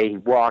him, the way he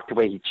walked, the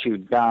way he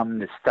chewed gum,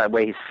 the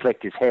way he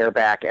slicked his hair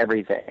back,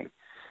 everything.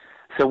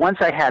 So once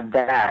I had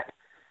that,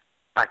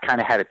 I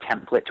kind of had a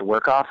template to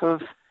work off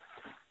of,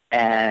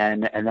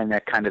 and then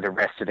that kind of the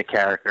rest of the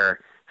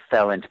character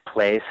fell into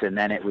place, and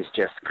then it was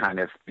just kind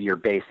of your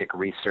basic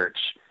research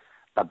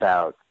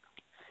about,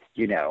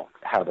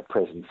 how the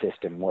prison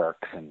system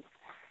works and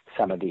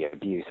some of the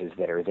abuses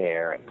that are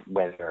there and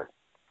whether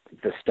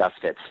the stuff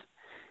that's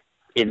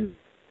in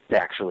is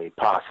actually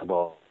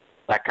possible,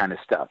 that kind of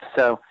stuff.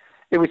 So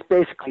it was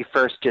basically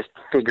first just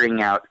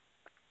figuring out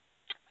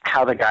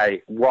how the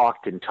guy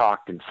walked and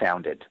talked and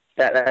sounded.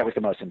 That was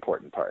the most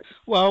important part.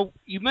 Well,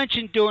 you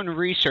mentioned doing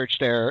research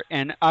there,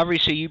 and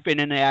obviously you've been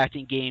in the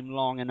acting game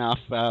long enough,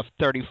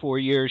 34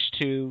 years,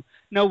 to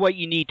know what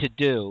you need to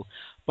do.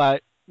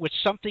 But with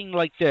something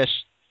like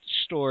this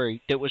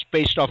story that was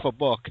based off a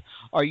book,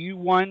 are you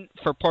one,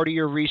 for part of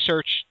your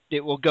research,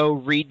 that will go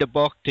read the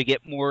book to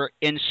get more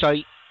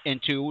insight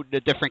into the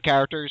different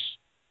characters?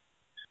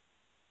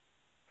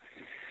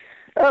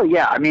 Oh,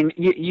 yeah. I mean,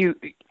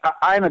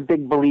 I'm a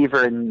big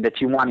believer in that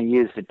you want to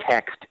use the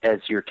text as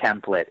your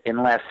template,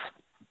 unless,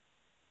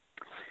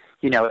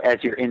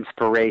 as your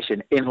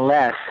inspiration,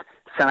 unless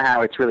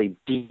somehow it's really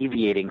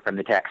deviating from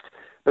the text.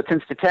 But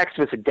since the text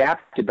was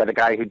adapted by the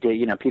guy who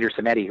did, Peter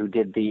Samedi, who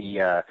did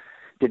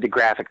the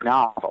graphic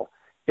novel,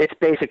 it's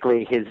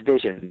basically his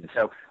vision.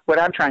 So what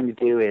I'm trying to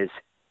do is,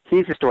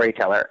 he's a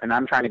storyteller, and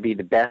I'm trying to be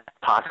the best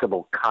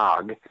possible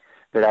cog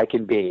that I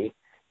can be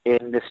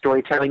in the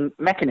storytelling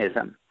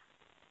mechanism.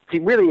 See,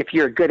 really, if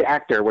you're a good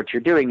actor, what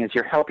you're doing is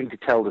you're helping to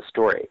tell the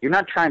story. You're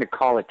not trying to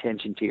call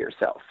attention to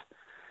yourself.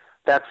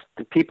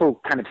 The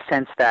people kind of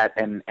sense that,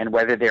 and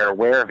whether they're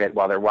aware of it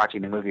while they're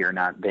watching the movie or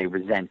not, they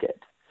resent it.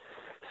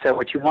 So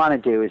what you want to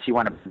do is you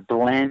want to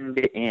blend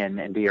in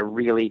and be a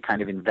really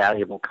kind of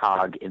invaluable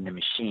cog in the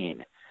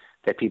machine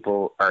that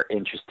people are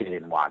interested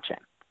in watching.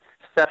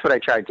 So that's what I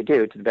tried to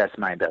do to the best of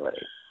my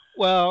ability.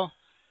 Well,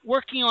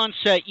 working on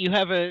set, you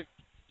have a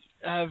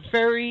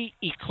very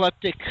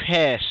eclectic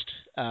cast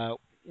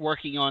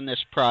working on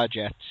this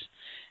project,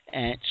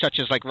 and such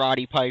as like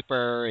Roddy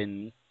Piper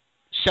and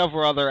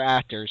several other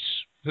actors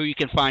who you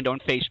can find on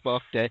Facebook.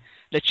 The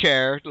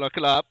Chair, look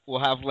it up. We'll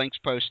have links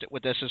posted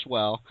with this as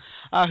well.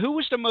 Who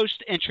was the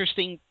most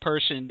interesting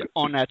person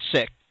on that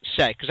set?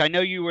 Because I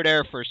know you were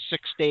there for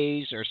 6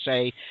 days, or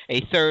say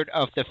a third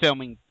of the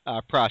filming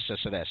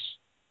process of this.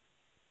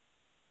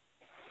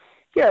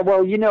 Yeah,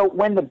 well,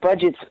 when the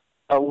budgets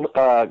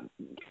are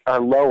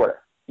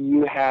lower,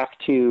 you have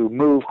to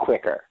move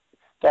quicker.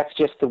 That's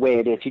just the way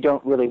it is. You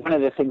don't really. One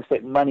of the things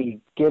that money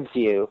gives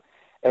you,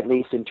 at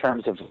least in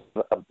terms of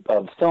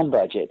film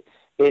budget,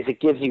 is it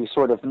gives you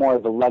sort of more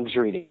of the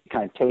luxury to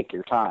kind of take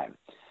your time.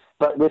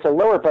 But with a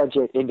lower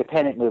budget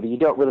independent movie, you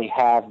don't really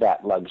have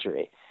that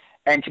luxury.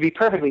 And to be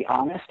perfectly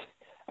honest,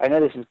 I know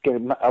this is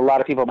a lot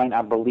of people might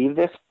not believe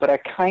this, but I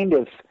kind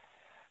of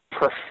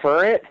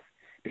prefer it,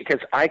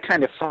 because I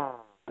kind of find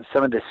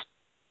some of the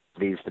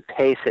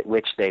pace at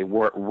which they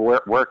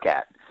work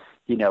at,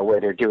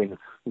 where they're doing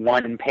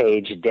 1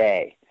 page a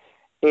day.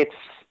 It's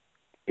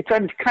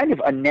kind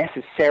of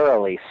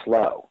unnecessarily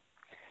slow.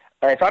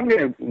 If I'm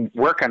going to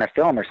work on a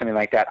film or something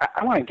like that,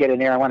 I want to get in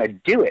there. I want to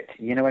do it.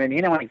 You know what I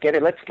mean? I want to get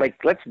it. Let's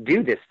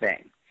do this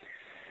thing.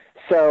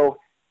 So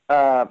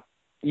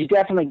you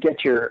definitely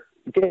get your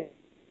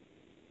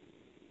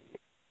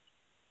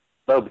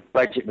low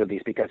budget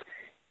movies, because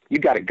you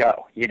got to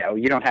go. You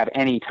don't have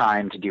any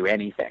time to do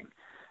anything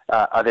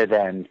other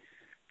than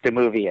the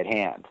movie at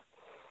hand.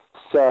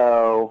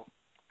 So.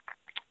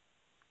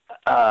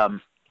 So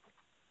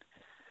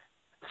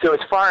as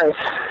far as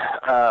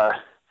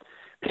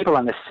people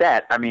on the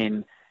set, I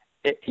mean,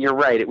 you're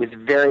right. It was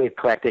very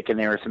eclectic, and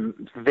there were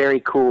some very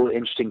cool,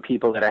 interesting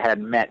people that I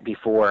hadn't met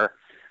before.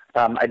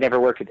 I'd never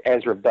worked with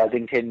Ezra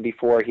Buzzington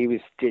before.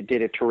 He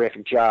did a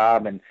terrific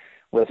job and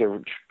was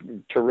a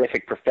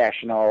terrific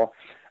professional.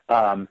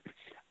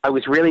 I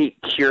was really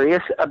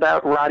curious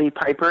about Roddy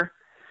Piper,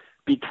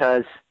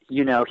 because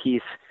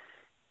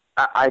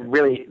I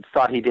really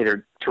thought he did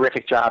a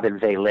terrific job in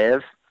They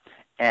Live.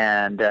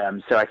 And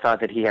so I thought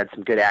that he had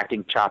some good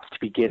acting chops to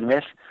begin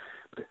with.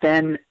 But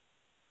then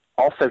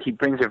also he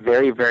brings a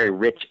very, very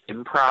rich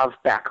improv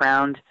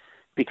background,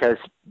 because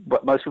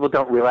what most people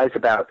don't realize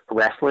about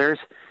wrestlers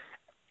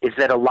is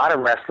that a lot of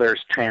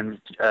wrestlers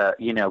translate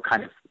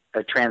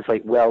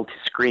well to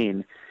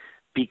screen,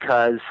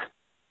 because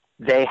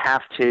they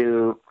have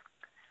to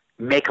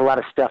make a lot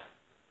of stuff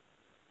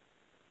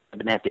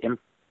and have to improv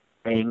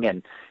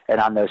and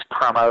on those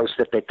promos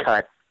that they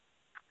cut.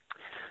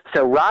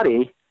 So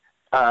Roddy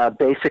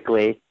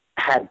basically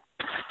had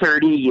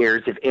 30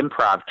 years of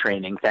improv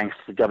training thanks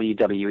to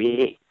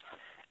WWE.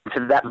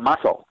 So that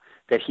muscle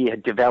that he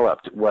had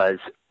developed was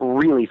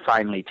really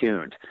finely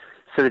tuned.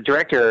 So the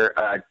director,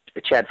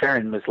 Chad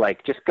Farron, was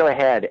like, just go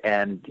ahead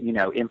and,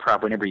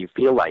 improv whenever you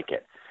feel like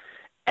it.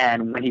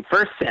 And when he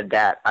first said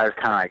that, I was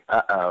kind of like,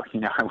 uh-oh,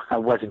 I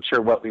wasn't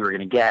sure what we were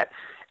going to get.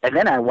 And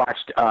then I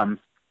watched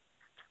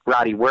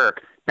Roddy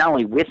work, not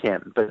only with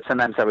him, but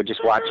sometimes I would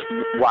just watch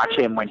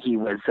him when he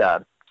was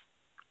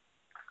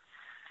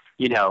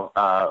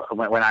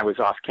when I was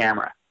off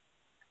camera.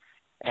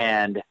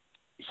 And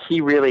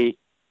he really,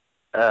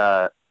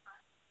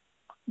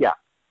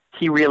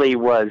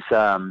 was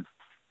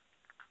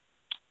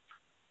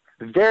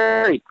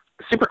very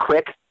super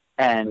quick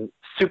and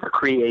super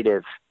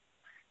creative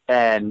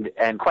and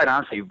quite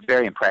honestly,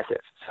 very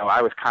impressive. So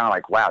I was kind of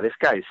like, wow, this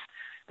guy's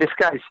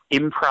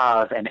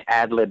improv and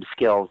ad-lib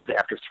skills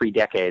after 3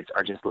 decades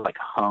are just like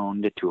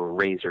honed to a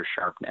razor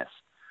sharpness.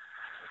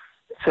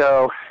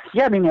 So,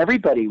 yeah, I mean,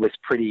 everybody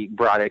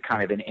brought a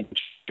kind of an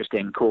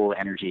interesting, cool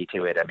energy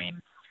to it. I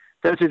mean,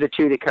 those are the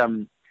two that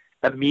come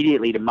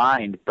immediately to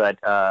mind, but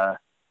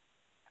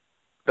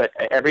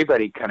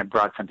everybody kind of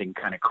brought something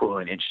kind of cool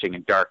and interesting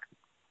and dark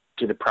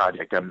to the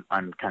project. I'm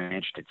kind of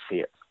interested to see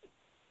it.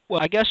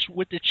 Well, I guess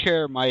with the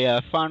Chair,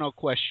 my final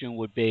question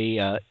would be,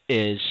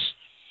 do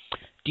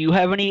you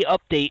have any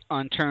update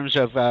on terms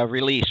of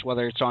release,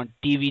 whether it's on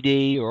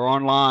DVD or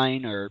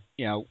online or,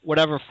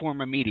 whatever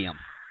form of medium?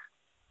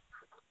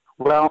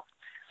 Well,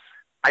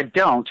 I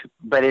don't,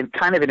 but in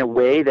a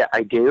way that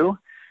I do,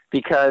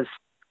 because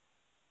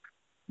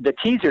the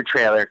teaser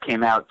trailer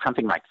came out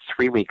something like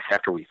 3 weeks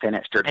after we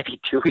finished, or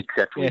maybe 2 weeks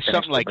after we finished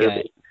something like the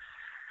movie.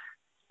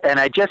 And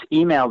I just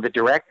emailed the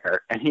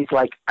director, and he's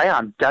like,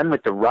 I'm done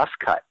with the rough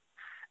cut.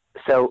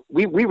 So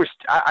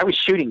I was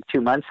shooting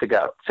 2 months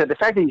ago. So the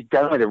fact that he's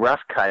done with the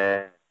rough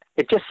cut,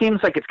 it just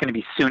seems like it's going to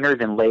be sooner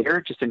than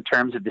later, just in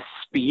terms of the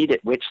speed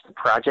at which the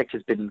project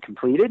has been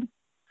completed.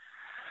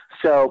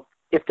 So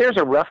if there's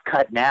a rough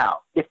cut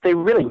now, if they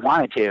really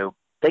wanted to,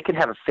 they could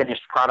have a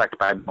finished product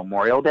by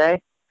Memorial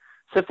Day.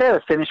 So if they have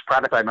a finished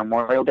product by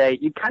Memorial Day,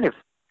 you kind of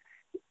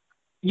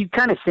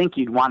think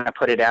you'd want to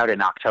put it out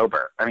in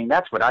October. I mean,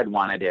 that's what I'd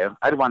want to do.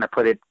 I'd want to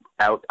put it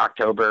out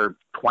October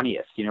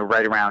 20th,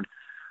 right around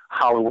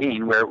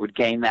Halloween, where it would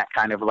gain that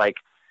kind of like,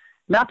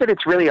 not that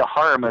it's really a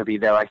horror movie,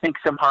 though. I think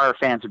some horror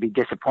fans would be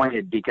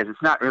disappointed because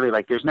it's not really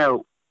like there's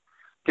no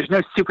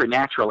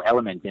supernatural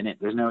element in it.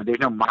 There's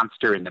no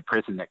monster in the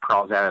prison that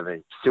crawls out of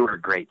the sewer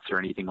grates or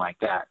anything like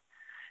that.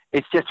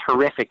 It's just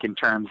horrific in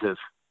terms of,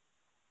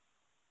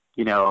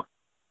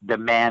 the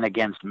man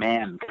against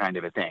man kind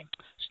of a thing.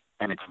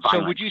 And it's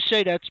violent. So would you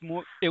say that's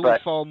more?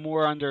 Would fall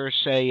more under,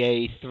 say,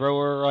 a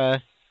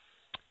thriller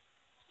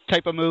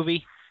type of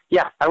movie?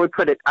 Yeah, I would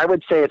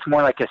say it's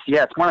more like a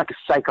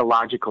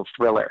psychological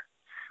thriller,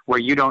 where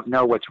you don't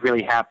know what's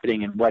really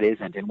happening and what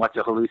isn't, and what's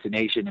a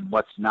hallucination and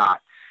what's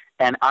not.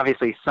 And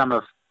obviously, some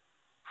of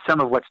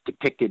what's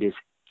depicted is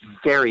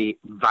very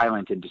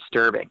violent and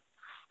disturbing.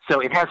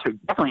 So it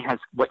definitely has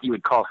what you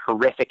would call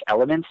horrific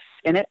elements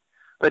in it,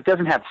 but it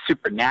doesn't have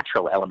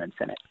supernatural elements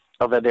in it.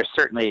 Although there's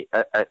certainly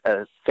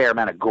a fair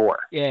amount of gore.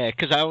 Yeah,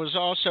 because I was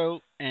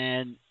also,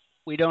 and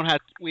we don't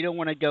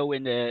want to go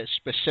into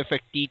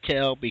specific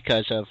detail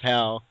because of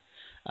how,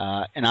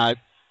 and I'm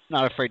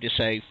not afraid to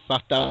say,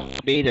 fucked up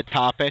be the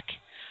topic.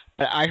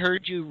 But I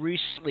heard you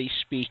recently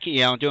speak.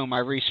 Doing my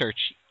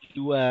research,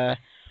 you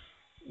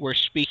were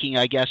speaking,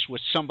 I guess,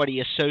 with somebody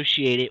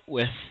associated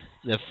with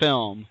the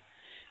film,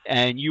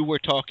 and you were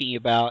talking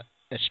about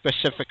a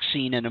specific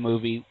scene in the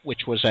movie,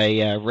 which was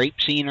a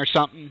rape scene or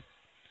something.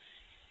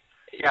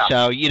 Yeah.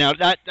 So,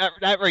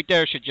 that right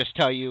there should just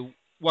tell you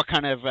what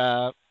kind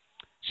of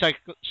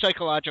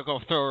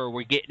psychological thriller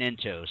we're getting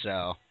into.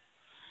 So.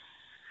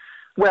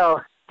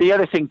 Well, the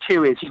other thing,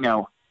 too, is,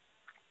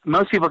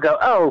 most people go,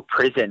 oh,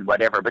 prison,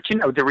 whatever. But,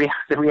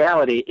 the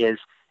reality is,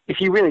 if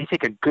you really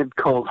take a good,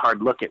 cold,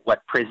 hard look at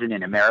what prison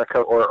in America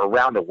or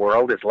around the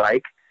world is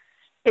like,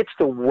 it's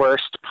the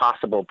worst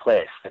possible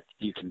place that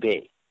you can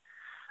be.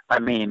 I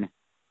mean,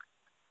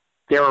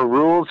 there are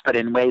rules, but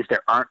in ways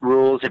there aren't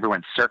rules.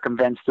 Everyone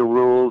circumvents the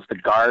rules. The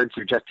guards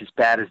are just as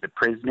bad as the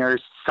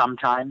prisoners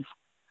sometimes.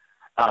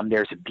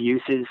 There's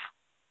abuses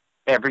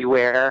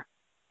everywhere.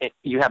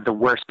 You have the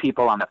worst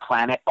people on the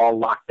planet all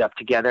locked up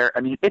together.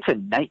 I mean, it's a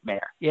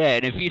nightmare. Yeah,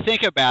 and if you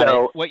think about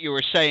it, what you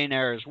were saying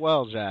there as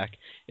well, Zach,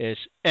 is,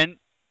 and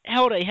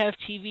hell, they have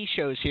TV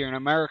shows here in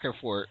America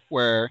for it,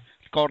 where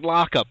it's called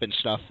Lockup and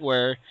stuff,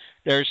 where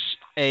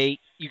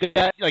you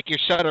got like your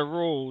set of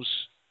rules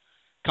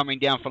coming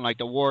down from like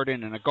the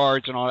warden and the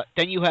guards and all that.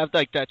 Then you have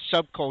like that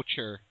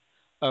subculture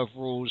of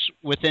rules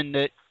within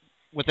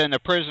the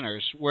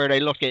prisoners, where they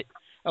look at,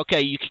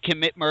 okay, you can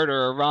commit murder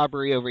or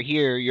robbery over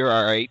here, you're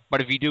all right, but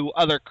if you do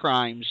other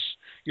crimes,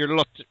 you're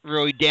looked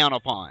really down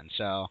upon.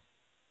 So.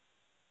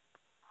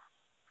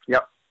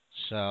 Yep.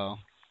 So,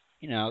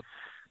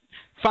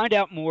 find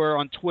out more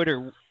on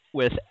Twitter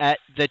with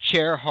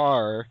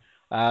 @TheChairHorror.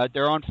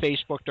 They're on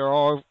Facebook. They're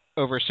all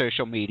over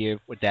social media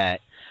with that.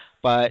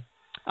 But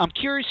I'm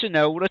curious to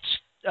know. Let's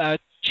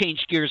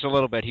change gears a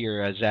little bit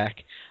here,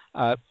 Zach.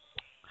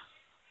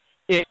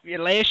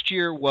 Last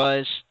year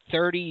was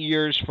 30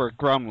 years for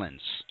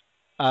Gremlins.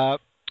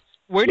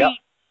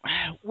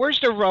 Where's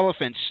the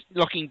relevance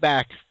looking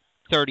back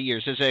 30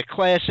 years? Is it a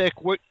classic?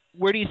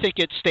 Where do you think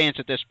it stands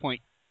at this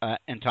point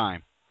in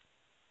time?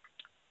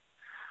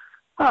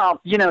 Well,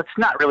 it's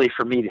not really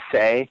for me to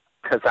say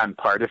because I'm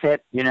part of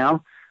it,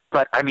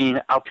 But, I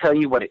mean, I'll tell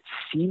you what it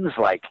seems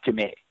like to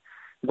me.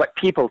 What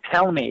people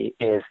tell me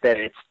is that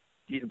it's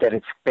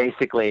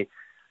basically,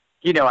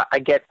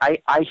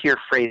 I hear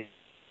phrases.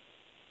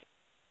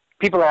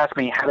 People ask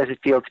me, how does it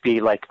feel to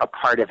be like a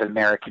part of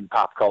American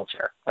pop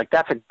culture? Like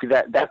that's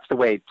the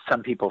way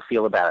some people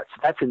feel about it.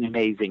 So that's an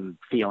amazing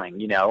feeling,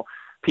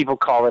 People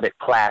call it a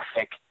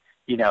classic.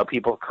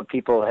 People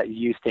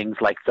use things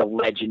like the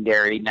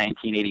legendary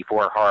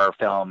 1984 horror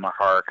film or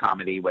horror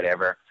comedy,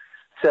 whatever.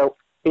 So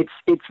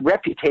its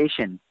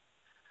reputation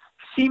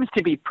seems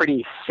to be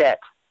pretty set,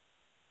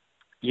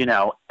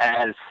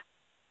 as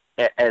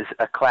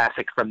a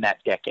classic from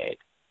that decade,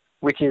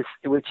 which is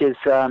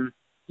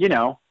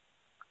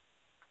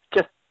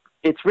just,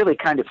 it's really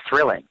kind of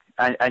thrilling.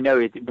 I know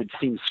it would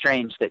seem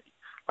strange that,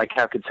 like,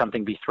 how could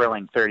something be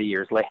thrilling 30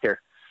 years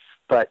later?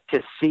 But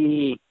to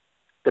see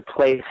the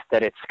place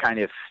that it's kind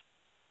of,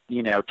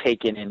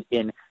 taken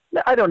in,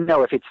 I don't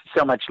know if it's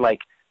so much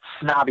like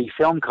snobby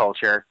film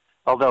culture,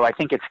 although I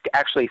think it's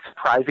actually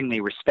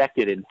surprisingly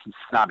respected in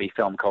snobby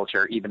film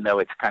culture, even though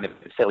it's kind of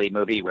a silly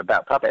movie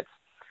about puppets.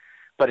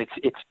 But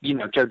it's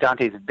Joe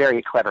Dante's a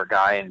very clever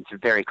guy, and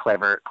it's very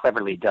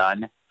cleverly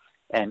done,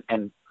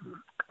 and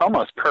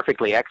almost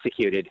perfectly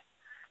executed,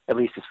 at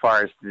least as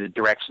far as the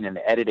direction and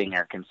the editing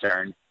are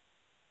concerned.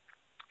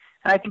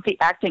 And I think the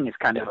acting is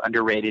kind of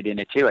underrated in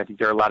it too. I think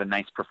there are a lot of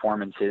nice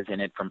performances in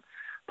it from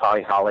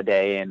Polly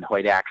Holliday and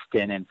Hoyt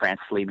Axton and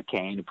Frances Lee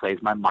McCain, who plays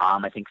my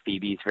mom. I think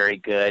Phoebe's very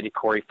good.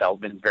 Corey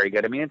Feldman's very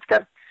good. I mean, it's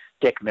got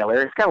Dick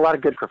Miller. It's got a lot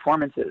of good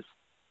performances.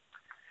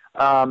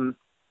 But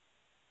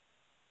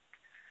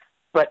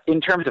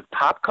in terms of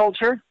pop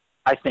culture,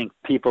 I think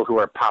people who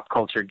are pop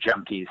culture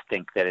junkies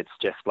think that it's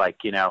just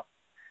like, you know,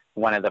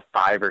 one of the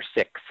 5 or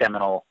 6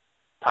 seminal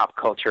pop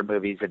culture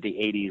movies of the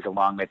 80s,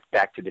 along with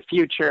Back to the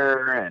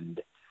Future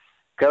and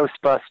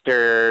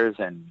Ghostbusters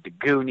and The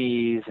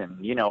Goonies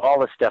and, you know, all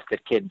the stuff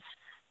that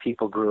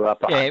people grew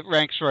up on. Yeah, it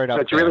ranks right up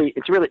there.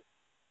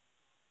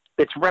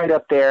 It's right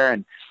up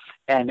there.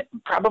 And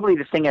probably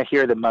the thing I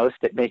hear the most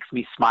that makes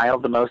me smile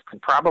the most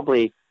and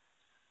probably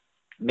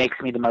makes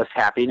me the most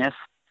happiness,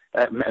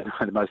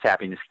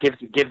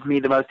 gives me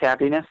the most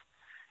happiness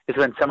is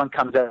when someone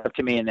comes up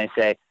to me and they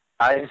say,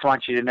 I just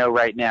want you to know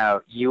right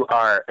now, you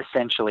are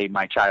essentially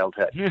my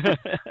childhood.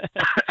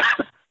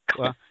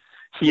 Well,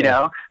 you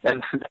know,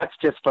 and that's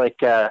just like,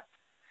 because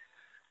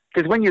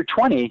when you're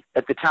 20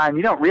 at the time,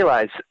 you don't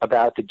realize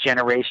about the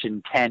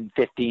generation 10,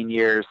 15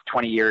 years,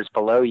 20 years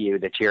below you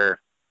that you're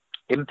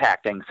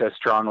impacting so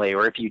strongly.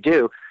 Or if you do,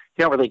 you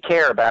don't really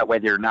care about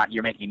whether or not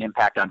you're making an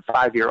impact on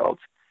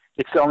 5-year-olds.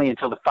 It's only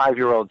until the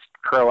 5-year-olds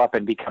grow up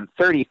and become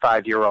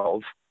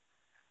 35-year-olds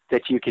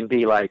that you can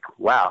be like,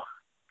 wow,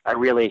 I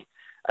really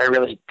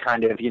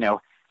kind of, you know,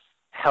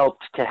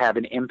 helped to have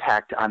an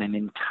impact on an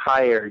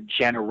entire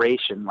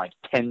generation, like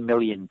 10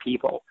 million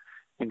people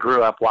that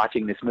grew up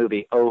watching this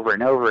movie over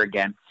and over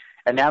again.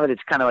 And now that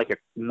it's kind of like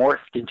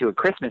morphed into a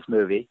Christmas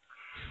movie,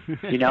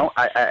 you know,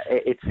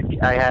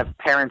 I have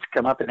parents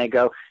come up and they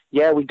go,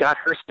 yeah, we got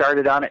her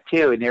started on it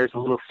too. And there's a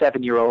little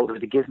 7-year-old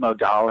with a Gizmo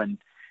doll in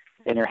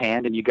her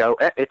hand, and you go,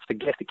 it's the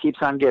gift that keeps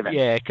on giving.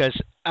 Yeah, because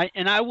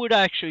I would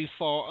actually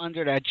fall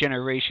under that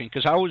generation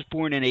because I was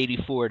born in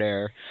 '84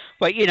 there,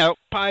 but you know,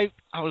 I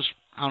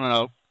don't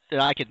know that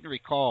I can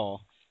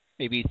recall,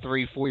 maybe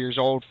 3-4 years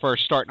old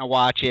first starting to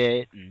watch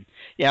it, and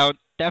yeah,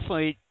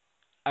 definitely,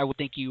 I would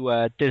think you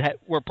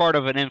were part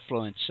of an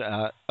influence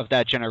of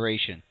that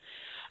generation.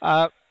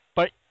 But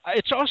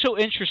it's also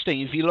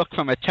interesting if you look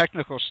from a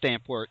technical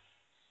standpoint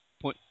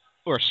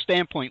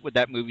with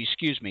that movie.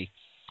 Excuse me,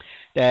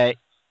 that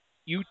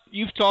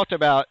you've talked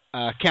about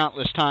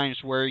countless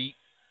times where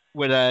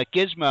with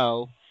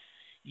Gizmo,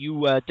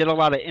 you did a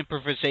lot of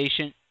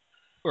improvisation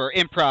or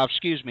improv,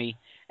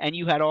 and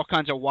you had all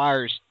kinds of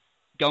wires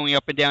going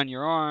up and down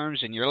your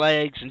arms and your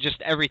legs and just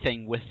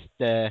everything with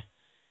to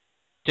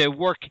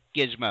work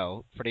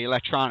Gizmo for the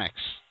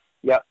electronics.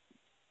 Yep,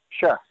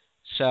 sure.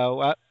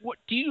 So, what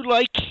do you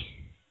like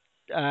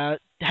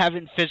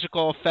having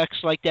physical effects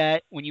like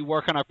that when you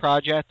work on a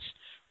project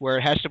where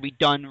it has to be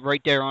done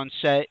right there on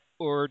set?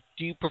 Or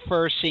do you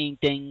prefer seeing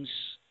things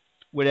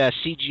with a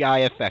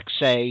CGI effect,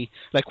 say,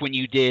 like when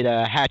you did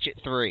Hatchet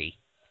 3?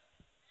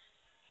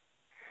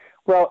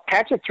 Well,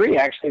 Hatchet 3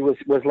 actually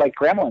was like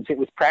Gremlins. It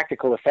was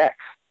practical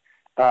effects.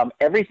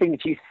 Everything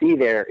that you see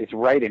there is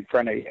right in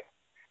front of you.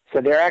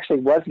 So there actually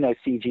was no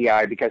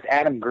CGI because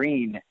Adam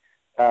Green,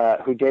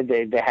 who did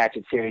the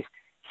Hatchet series,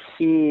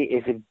 he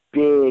is a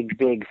big,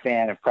 big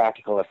fan of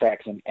practical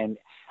effects. And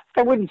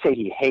I wouldn't say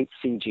he hates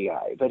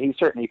CGI, but he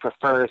certainly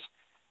prefers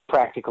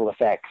practical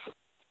effects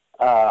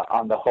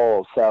on the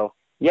whole. So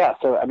yeah,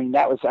 I mean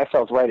I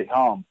felt right at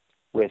home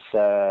with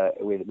the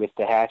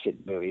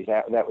Hatchet movies.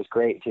 That was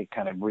great to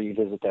kind of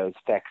revisit those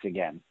effects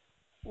again.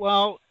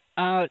 Well,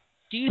 do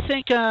you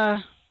think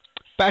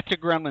back to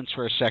Gremlins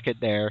for a second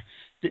there?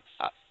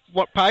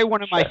 Probably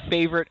one of my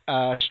favorite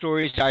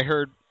stories I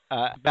heard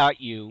about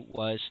you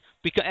was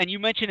and you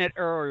mentioned it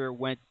earlier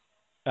with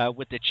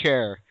the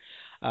chair.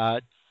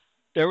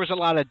 There was a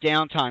lot of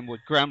downtime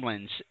with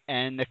Gremlins,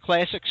 and the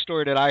classic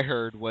story that I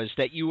heard was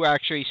that you were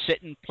actually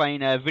sitting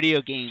playing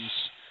video games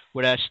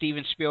with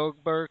Steven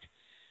Spielberg.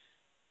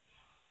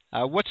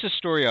 What's the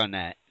story on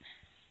that?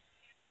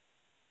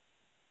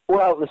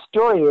 Well, the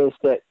story is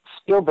that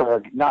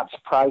Spielberg, not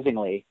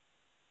surprisingly,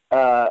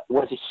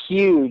 was a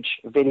huge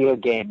video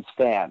games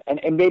fan,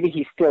 and maybe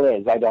he still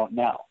is, I don't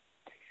know.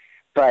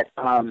 But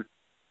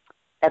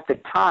at the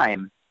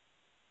time,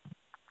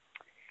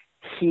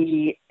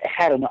 he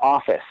had an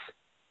office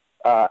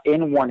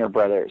in Warner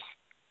Brothers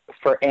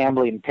for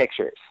Amblin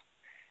Pictures,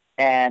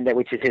 and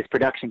which is his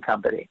production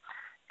company.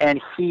 And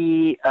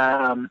he,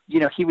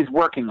 he was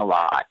working a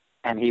lot,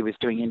 and he was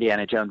doing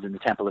Indiana Jones and the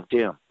Temple of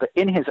Doom. But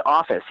in his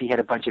office, he had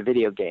a bunch of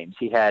video games.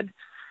 He had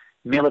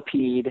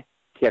Millipede.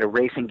 He had a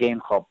racing game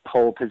called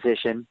Pole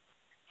Position.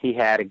 He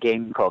had a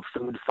game called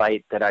Food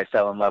Fight that I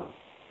fell in love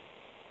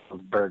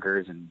with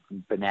burgers and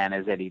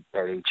bananas at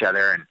each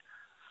other, and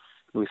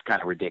it was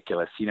kind of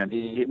ridiculous. You know,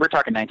 we're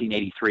talking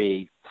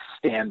 1983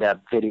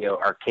 stand-up video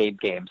arcade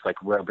games like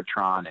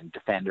Robotron and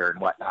Defender and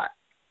whatnot.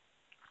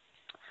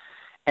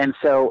 And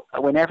so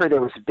whenever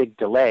there was a big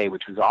delay,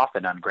 which was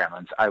often on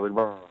Gremlins, I would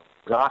work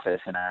in his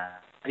office in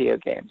video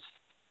games.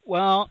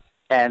 Well,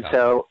 and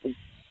so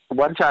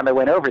one time I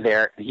went over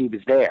there, and he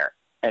was there.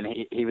 And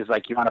he was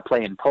like, you want to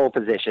play in pole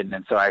position?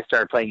 And so I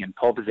started playing in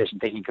pole position,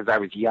 thinking because I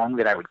was young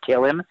that I would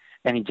kill him,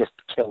 and he just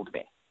killed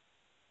me.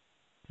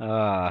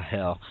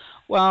 Hell.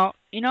 Well,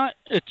 you know,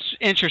 it's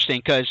interesting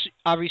because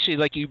obviously,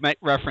 like you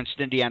referenced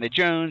Indiana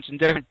Jones and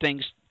different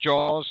things,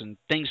 Jaws and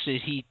things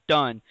that he'd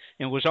done,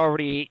 and was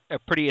already a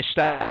pretty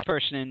established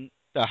person in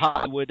the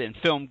Hollywood and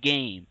film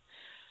game.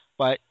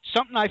 But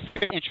something I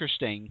find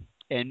interesting,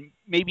 and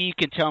maybe you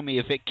can tell me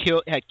if it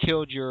had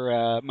killed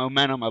your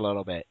momentum a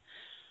little bit,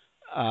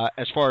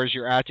 as far as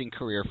your acting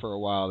career for a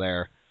while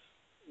there,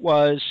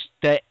 was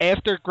that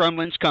after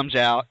Gremlins comes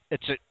out,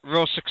 it's a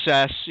real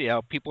success. You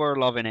know, people are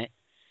loving it.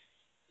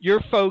 Your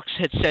folks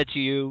had said to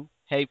you,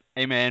 hey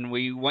man,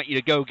 we want you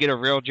to go get a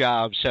real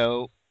job,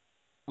 so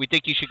we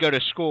think you should go to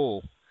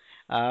school.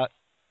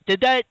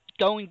 Did that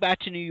going back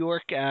to New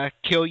York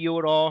kill you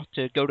at all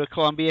to go to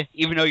Columbia,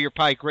 even though you're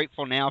probably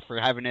grateful now for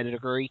having a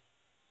degree?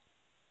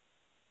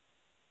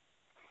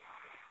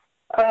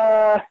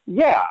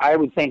 Yeah, I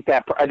would think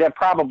that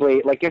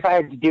probably, like, if I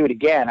had to do it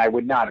again, I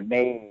would not have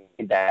made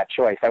that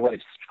choice. I would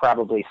have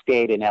probably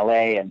stayed in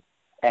L.A.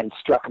 and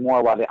struck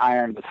more while the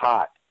iron was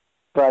hot.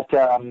 But,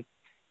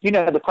 you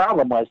know, the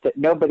problem was that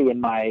nobody in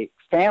my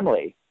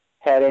family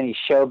had any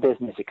show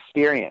business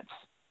experience.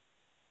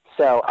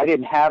 So I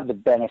didn't have the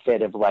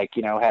benefit of, like,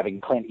 you know, having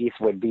Clint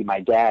Eastwood be my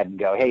dad and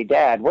go, hey,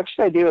 Dad, what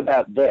should I do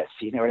about this?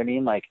 You know what I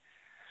mean? Like,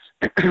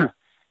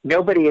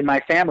 nobody in my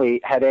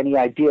family had any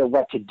idea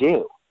what to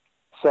do.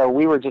 So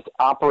we were just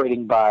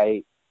operating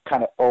by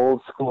kind of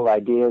old school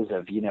ideas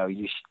of, you know,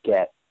 you should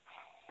get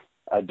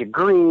a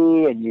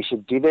degree and you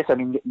should do this. I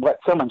mean, what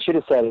someone should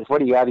have said is,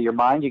 what are you, out of your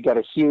mind? You got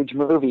a huge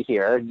movie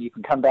here and you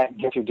can come back and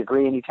get your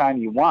degree anytime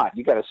you want.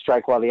 You got to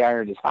strike while the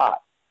iron is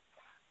hot.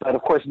 But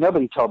of course,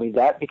 nobody told me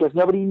that because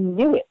nobody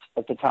knew it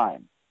at the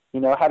time.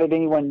 You know, how did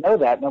anyone know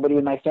that? Nobody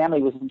in my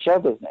family was in show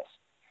business.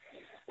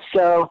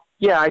 So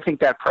yeah, I think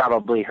that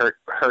probably hurt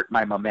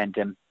my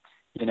momentum,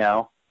 you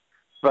know.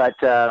 But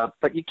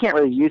you can't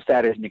really use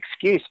that as an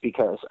excuse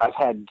because I've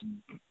had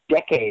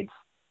decades,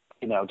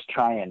 you know, to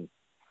try and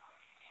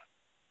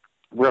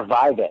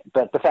revive it.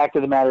 But the fact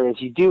of the matter is,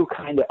 you do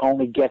kind of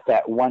only get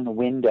that one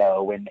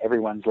window when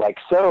everyone's like,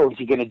 so is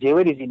he going to do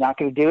it? Is he not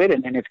going to do it?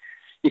 And then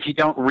if you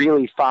don't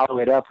really follow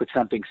it up with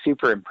something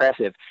super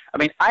impressive. I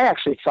mean, I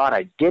actually thought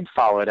I did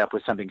follow it up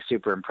with something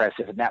super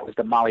impressive, and that was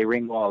the Molly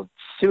Ringwald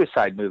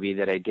suicide movie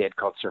that I did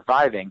called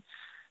Surviving,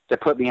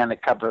 that put me on the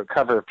cover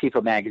of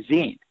People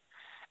magazine.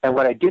 And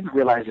what I didn't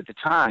realize at the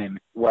time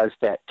was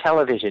that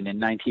television in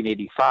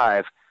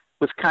 1985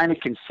 was kind of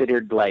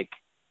considered like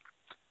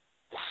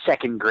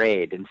second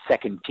grade and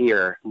second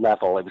tier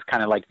level. It was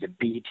kind of like the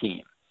B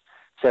team.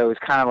 So it was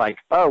kind of like,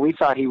 oh, we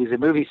thought he was a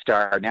movie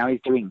star. Now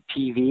he's doing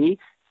TV.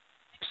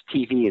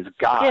 TV is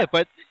God. Yeah,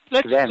 but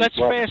let's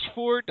fast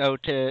forward though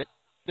to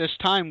this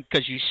time,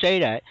 because you say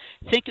that.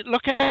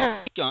 Look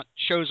at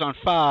shows on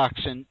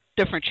Fox and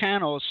different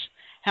channels.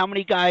 How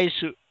many guys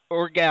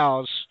or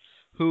gals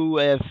who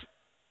have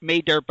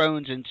made their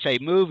bones in, say,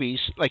 movies,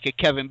 like a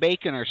Kevin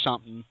Bacon or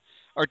something,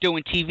 are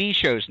doing TV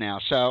shows now.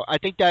 So I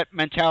think that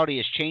mentality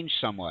has changed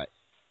somewhat.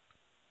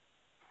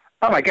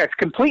 Oh my God, it's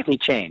completely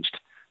changed.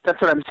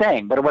 That's what I'm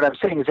saying. But what I'm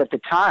saying is, at the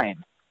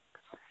time,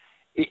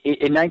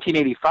 in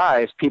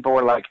 1985, people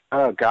were like,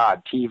 oh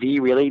God, TV,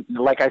 really?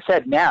 Like I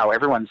said, now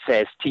everyone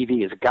says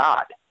TV is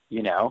God,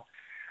 you know,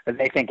 and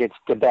they think it's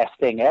the best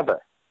thing ever.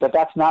 But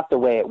that's not the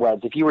way it was.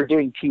 If you were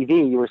doing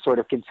TV, you were sort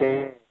of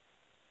considered,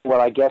 well,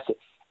 I guess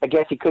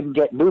you couldn't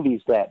get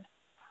movies then.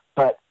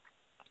 But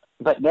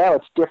now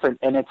it's different,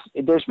 and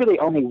there's really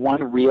only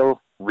one real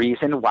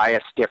reason why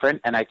it's different,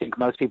 and I think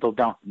most people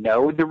don't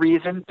know the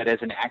reason, but as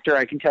an actor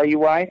I can tell you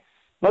why.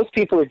 Most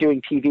people are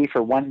doing TV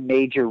for one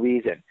major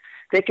reason.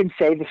 They can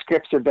say the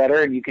scripts are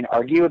better, and you can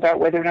argue about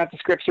whether or not the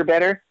scripts are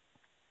better,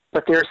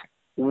 but there's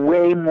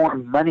way more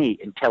money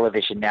in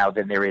television now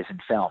than there is in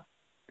film.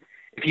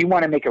 If you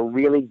want to make a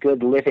really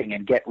good living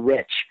and get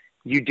rich,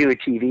 you do a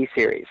TV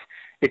series.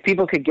 If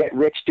people could get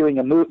rich doing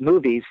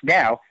movies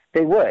now,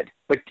 they would,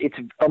 but it's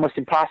almost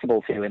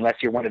impossible to unless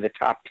you're one of the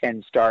top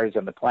 10 stars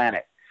on the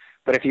planet.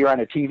 But if you're on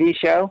a TV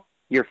show,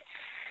 you're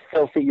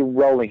filthy, you're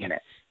rolling in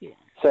it. Yeah.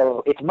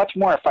 So it's much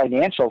more a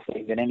financial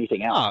thing than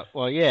anything else. Oh,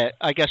 well, yeah,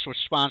 I guess with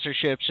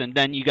sponsorships, and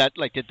then you got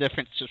like the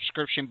different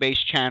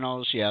subscription-based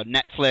channels, you know,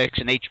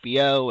 Netflix and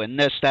HBO and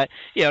this, that.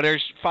 You know,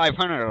 there's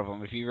 500 of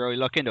them if you really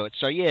look into it.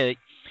 So, yeah,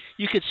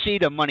 you could see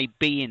the money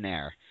being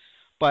there.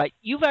 But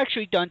you've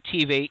actually done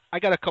TV. I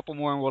got a couple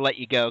more and we'll let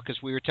you go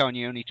because we were telling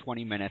you only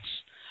 20 minutes.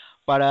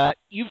 But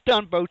you've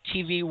done both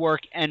TV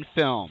work and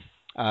film.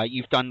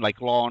 You've done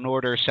like Law and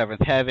Order,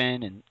 Seventh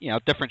Heaven, and you know,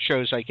 different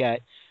shows like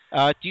that.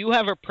 Do you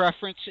have a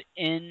preference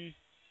in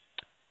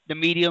the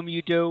medium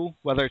you do,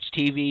 whether it's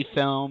TV,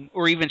 film,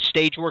 or even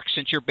stage work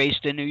since you're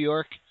based in New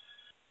York?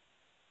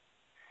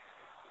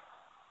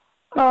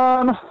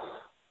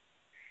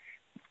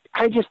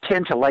 I just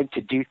tend to like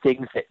to do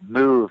things that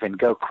move and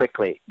go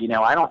quickly. You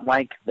know, I don't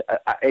like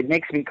it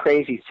makes me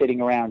crazy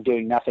sitting around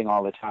doing nothing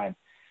all the time.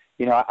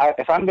 You know,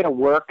 if I'm going to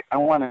work, I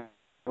want to,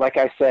 like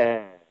I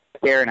said,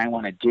 there and I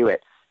want to do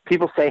it.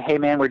 people say, hey,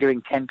 man, we're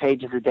doing 10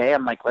 pages a day.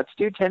 I'm like, let's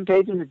do 10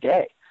 pages a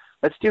day.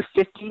 Let's do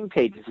 15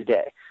 pages a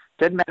day.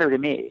 Doesn't matter to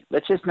me.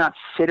 Let's just not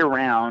sit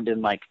around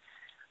and, like,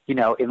 you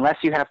know, unless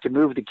you have to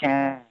move the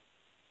camera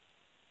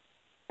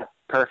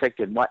perfect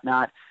and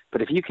whatnot.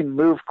 But if you can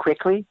move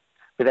quickly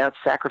without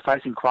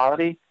sacrificing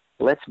quality,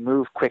 let's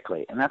move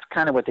quickly. And that's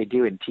kind of what they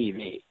do in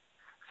TV.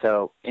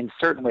 So in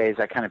certain ways,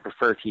 I kind of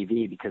prefer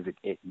TV because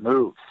it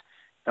moves.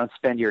 Don't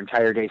spend your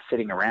entire day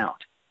sitting around.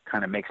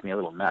 Kind of makes me a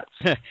little nuts.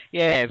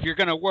 Yeah, if you're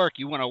going to work,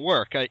 you want to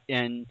work.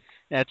 And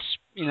that's,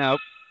 you know,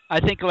 I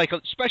think, like,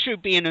 especially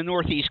being a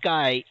Northeast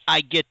guy,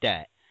 I get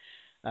that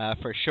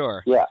for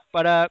sure. Yeah.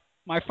 But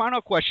my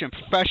final question,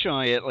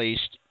 professionally at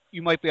least,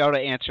 you might be able to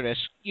answer this.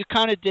 You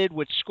kind of did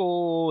with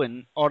school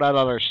and all that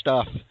other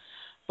stuff.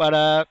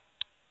 But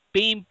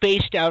being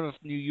based out of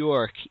New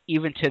York,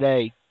 even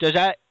today, does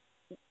that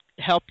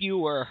help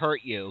you or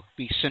hurt you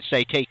since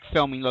they take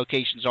filming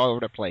locations all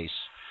over the place?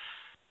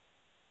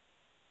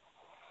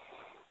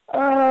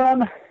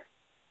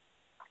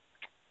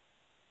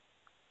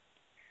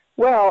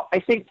 Well, I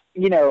think,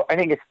 you know, I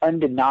think it's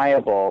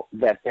undeniable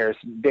that there's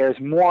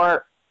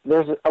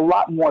a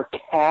lot more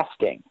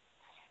casting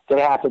that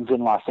happens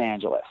in Los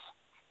Angeles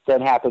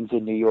than happens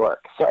in New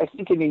York. So I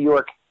think in New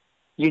York,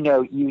 you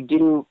know, you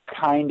do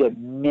kind of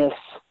miss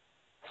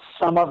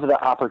some of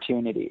the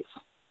opportunities.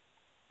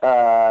 There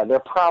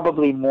are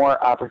probably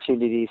more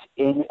opportunities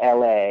in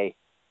LA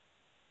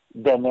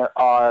than there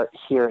are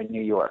here in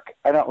New York.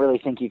 I don't really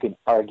think you can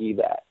argue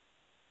that.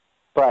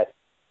 But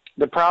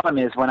the problem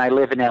is when I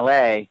live in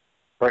LA,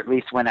 or at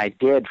least when I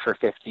did for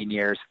 15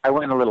 years, I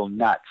went a little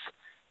nuts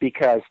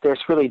because there's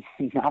really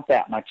not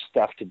that much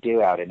stuff to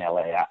do out in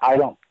LA. I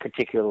don't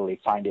particularly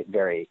find it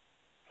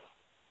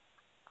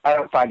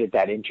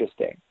that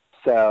interesting.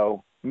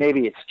 So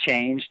maybe it's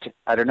changed.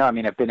 I don't know. I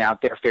mean, I've been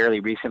out there fairly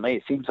recently.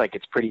 It seems like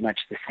it's pretty much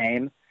the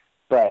same,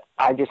 but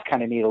I just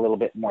kind of need a little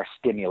bit more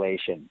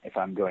stimulation if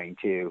I'm going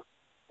to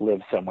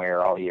live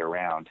somewhere all year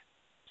round.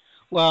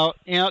 Well,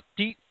 you know,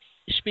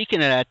 speaking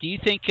of that, do you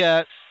think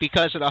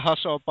because of the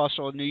hustle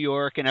bustle of New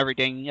York and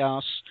everything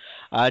else,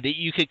 that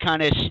you could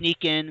kind of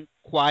sneak in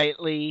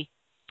quietly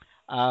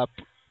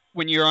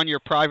when you're on your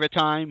private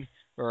time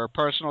or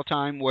personal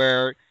time,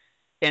 where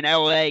in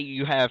LA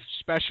you have,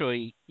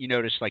 especially, you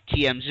notice, like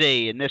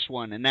TMZ and this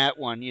one and that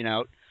one, you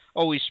know,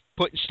 always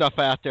putting stuff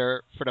out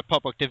there for the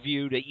public to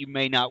view that you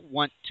may not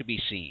want to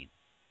be seen?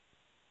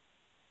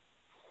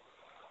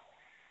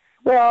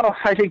 Well,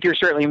 I think you're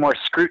certainly more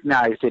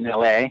scrutinized in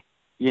LA,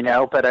 you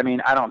know, but I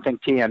mean, I don't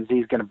think TMZ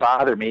is going to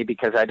bother me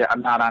because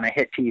I'm not on a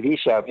hit TV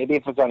show. Maybe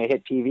if it was on a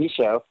hit TV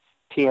show,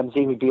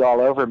 TMZ would be all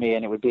over me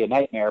and it would be a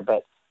nightmare,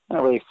 but I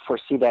don't really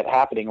foresee that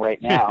happening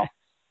right now,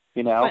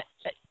 you know.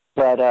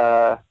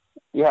 But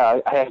yeah,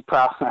 I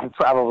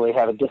probably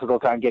have a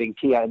difficult time getting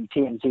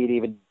TMZ to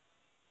even.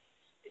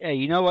 Yeah,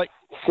 you know what?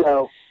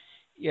 So.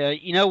 Yeah,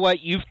 you know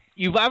what?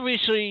 You've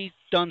obviously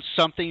done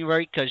something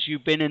right because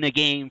you've been in the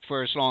game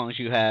for as long as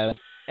you have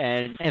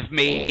and have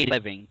made a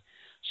living.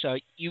 So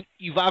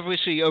you've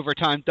obviously over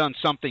time done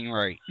something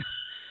right.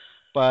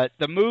 But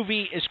the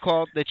movie is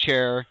called The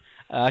Chair.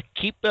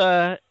 Keep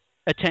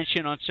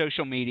attention on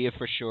social media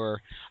for sure.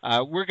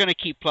 We're going to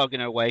keep plugging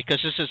it away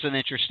because this is an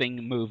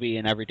interesting movie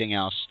and everything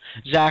else.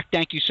 Zach,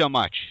 thank you so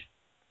much.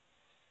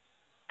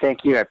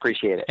 Thank you. I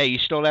appreciate it. Hey, you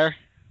still there?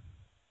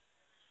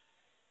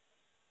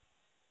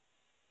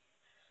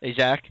 Hey,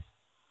 Zach?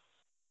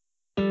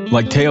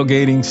 Like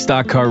tailgating,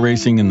 stock car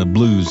racing, and the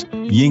blues,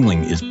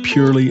 Yuengling is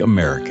purely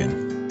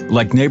American.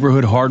 Like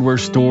neighborhood hardware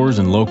stores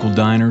and local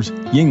diners,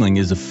 Yuengling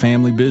is a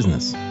family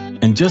business.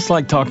 And just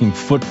like talking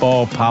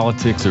football,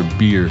 politics, or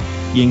beer,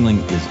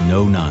 Yuengling is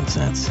no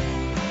nonsense.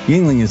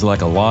 Yuengling is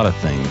like a lot of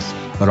things,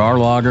 but our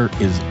lager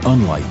is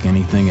unlike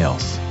anything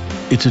else.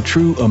 It's a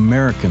true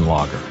American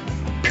lager,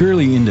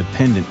 purely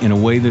independent in a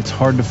way that's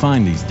hard to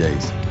find these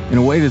days. In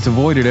a way that's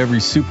avoided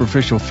every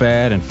superficial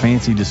fad and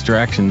fancy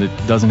distraction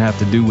that doesn't have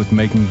to do with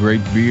making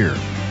great beer.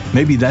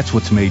 Maybe that's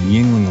what's made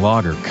Yuengling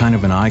Lager kind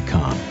of an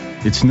icon.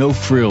 It's no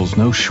frills,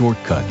 no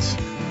shortcuts.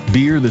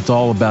 Beer that's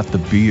all about the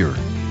beer.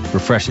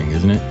 Refreshing,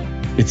 isn't it?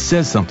 It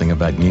says something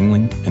about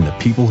Yuengling and the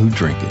people who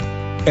drink it.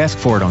 Ask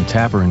for it on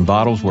tap or in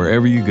bottles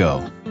wherever you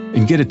go.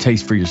 And get a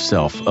taste for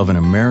yourself of an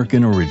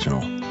American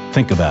original.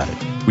 Think about it.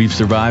 We've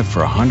survived for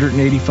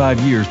 185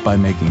 years by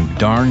making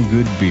darn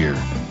good beer.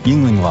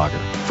 Yuengling Lager,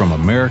 from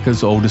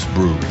America's oldest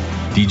brewery.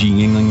 DG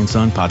Yuengling &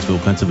 Son, Pottsville,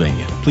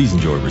 Pennsylvania. Please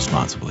enjoy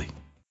responsibly.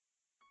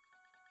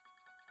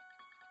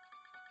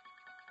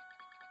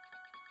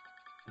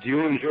 Do you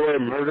enjoy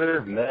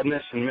murder,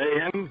 madness, and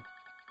mayhem?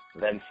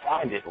 Then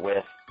find it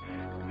with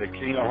the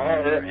King of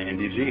Horror,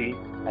 Andy G,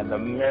 and the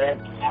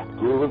Madcap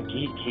Guru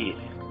Geek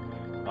Keith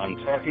on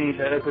Talking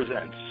Terror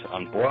Presents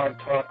on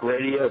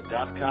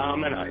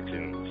blogtalkradio.com and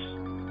iTunes.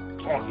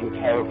 Talking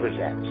Terror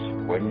Presents,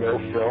 where no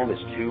film is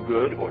too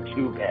good or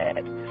too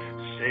bad.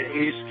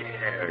 Stay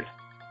scared.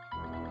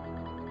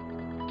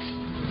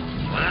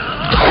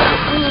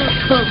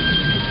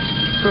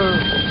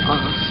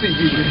 I'll see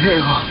you in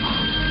hell.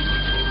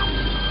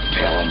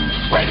 Tell him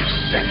Freddy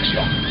sent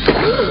you.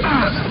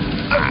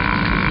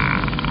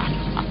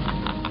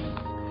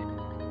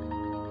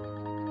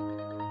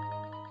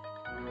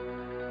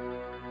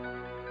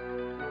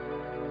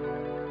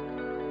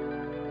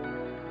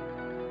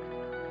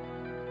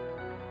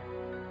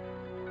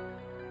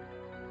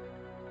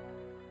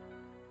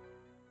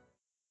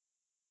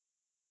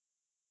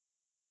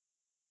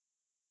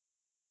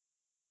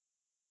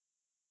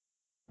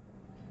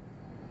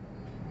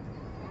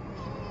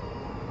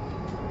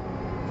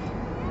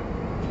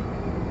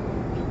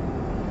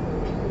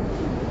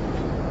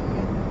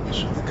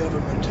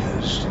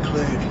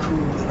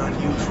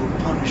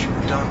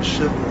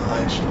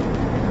 uncivilized.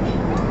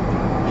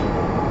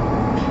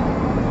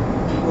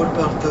 What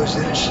about those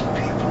innocent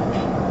people?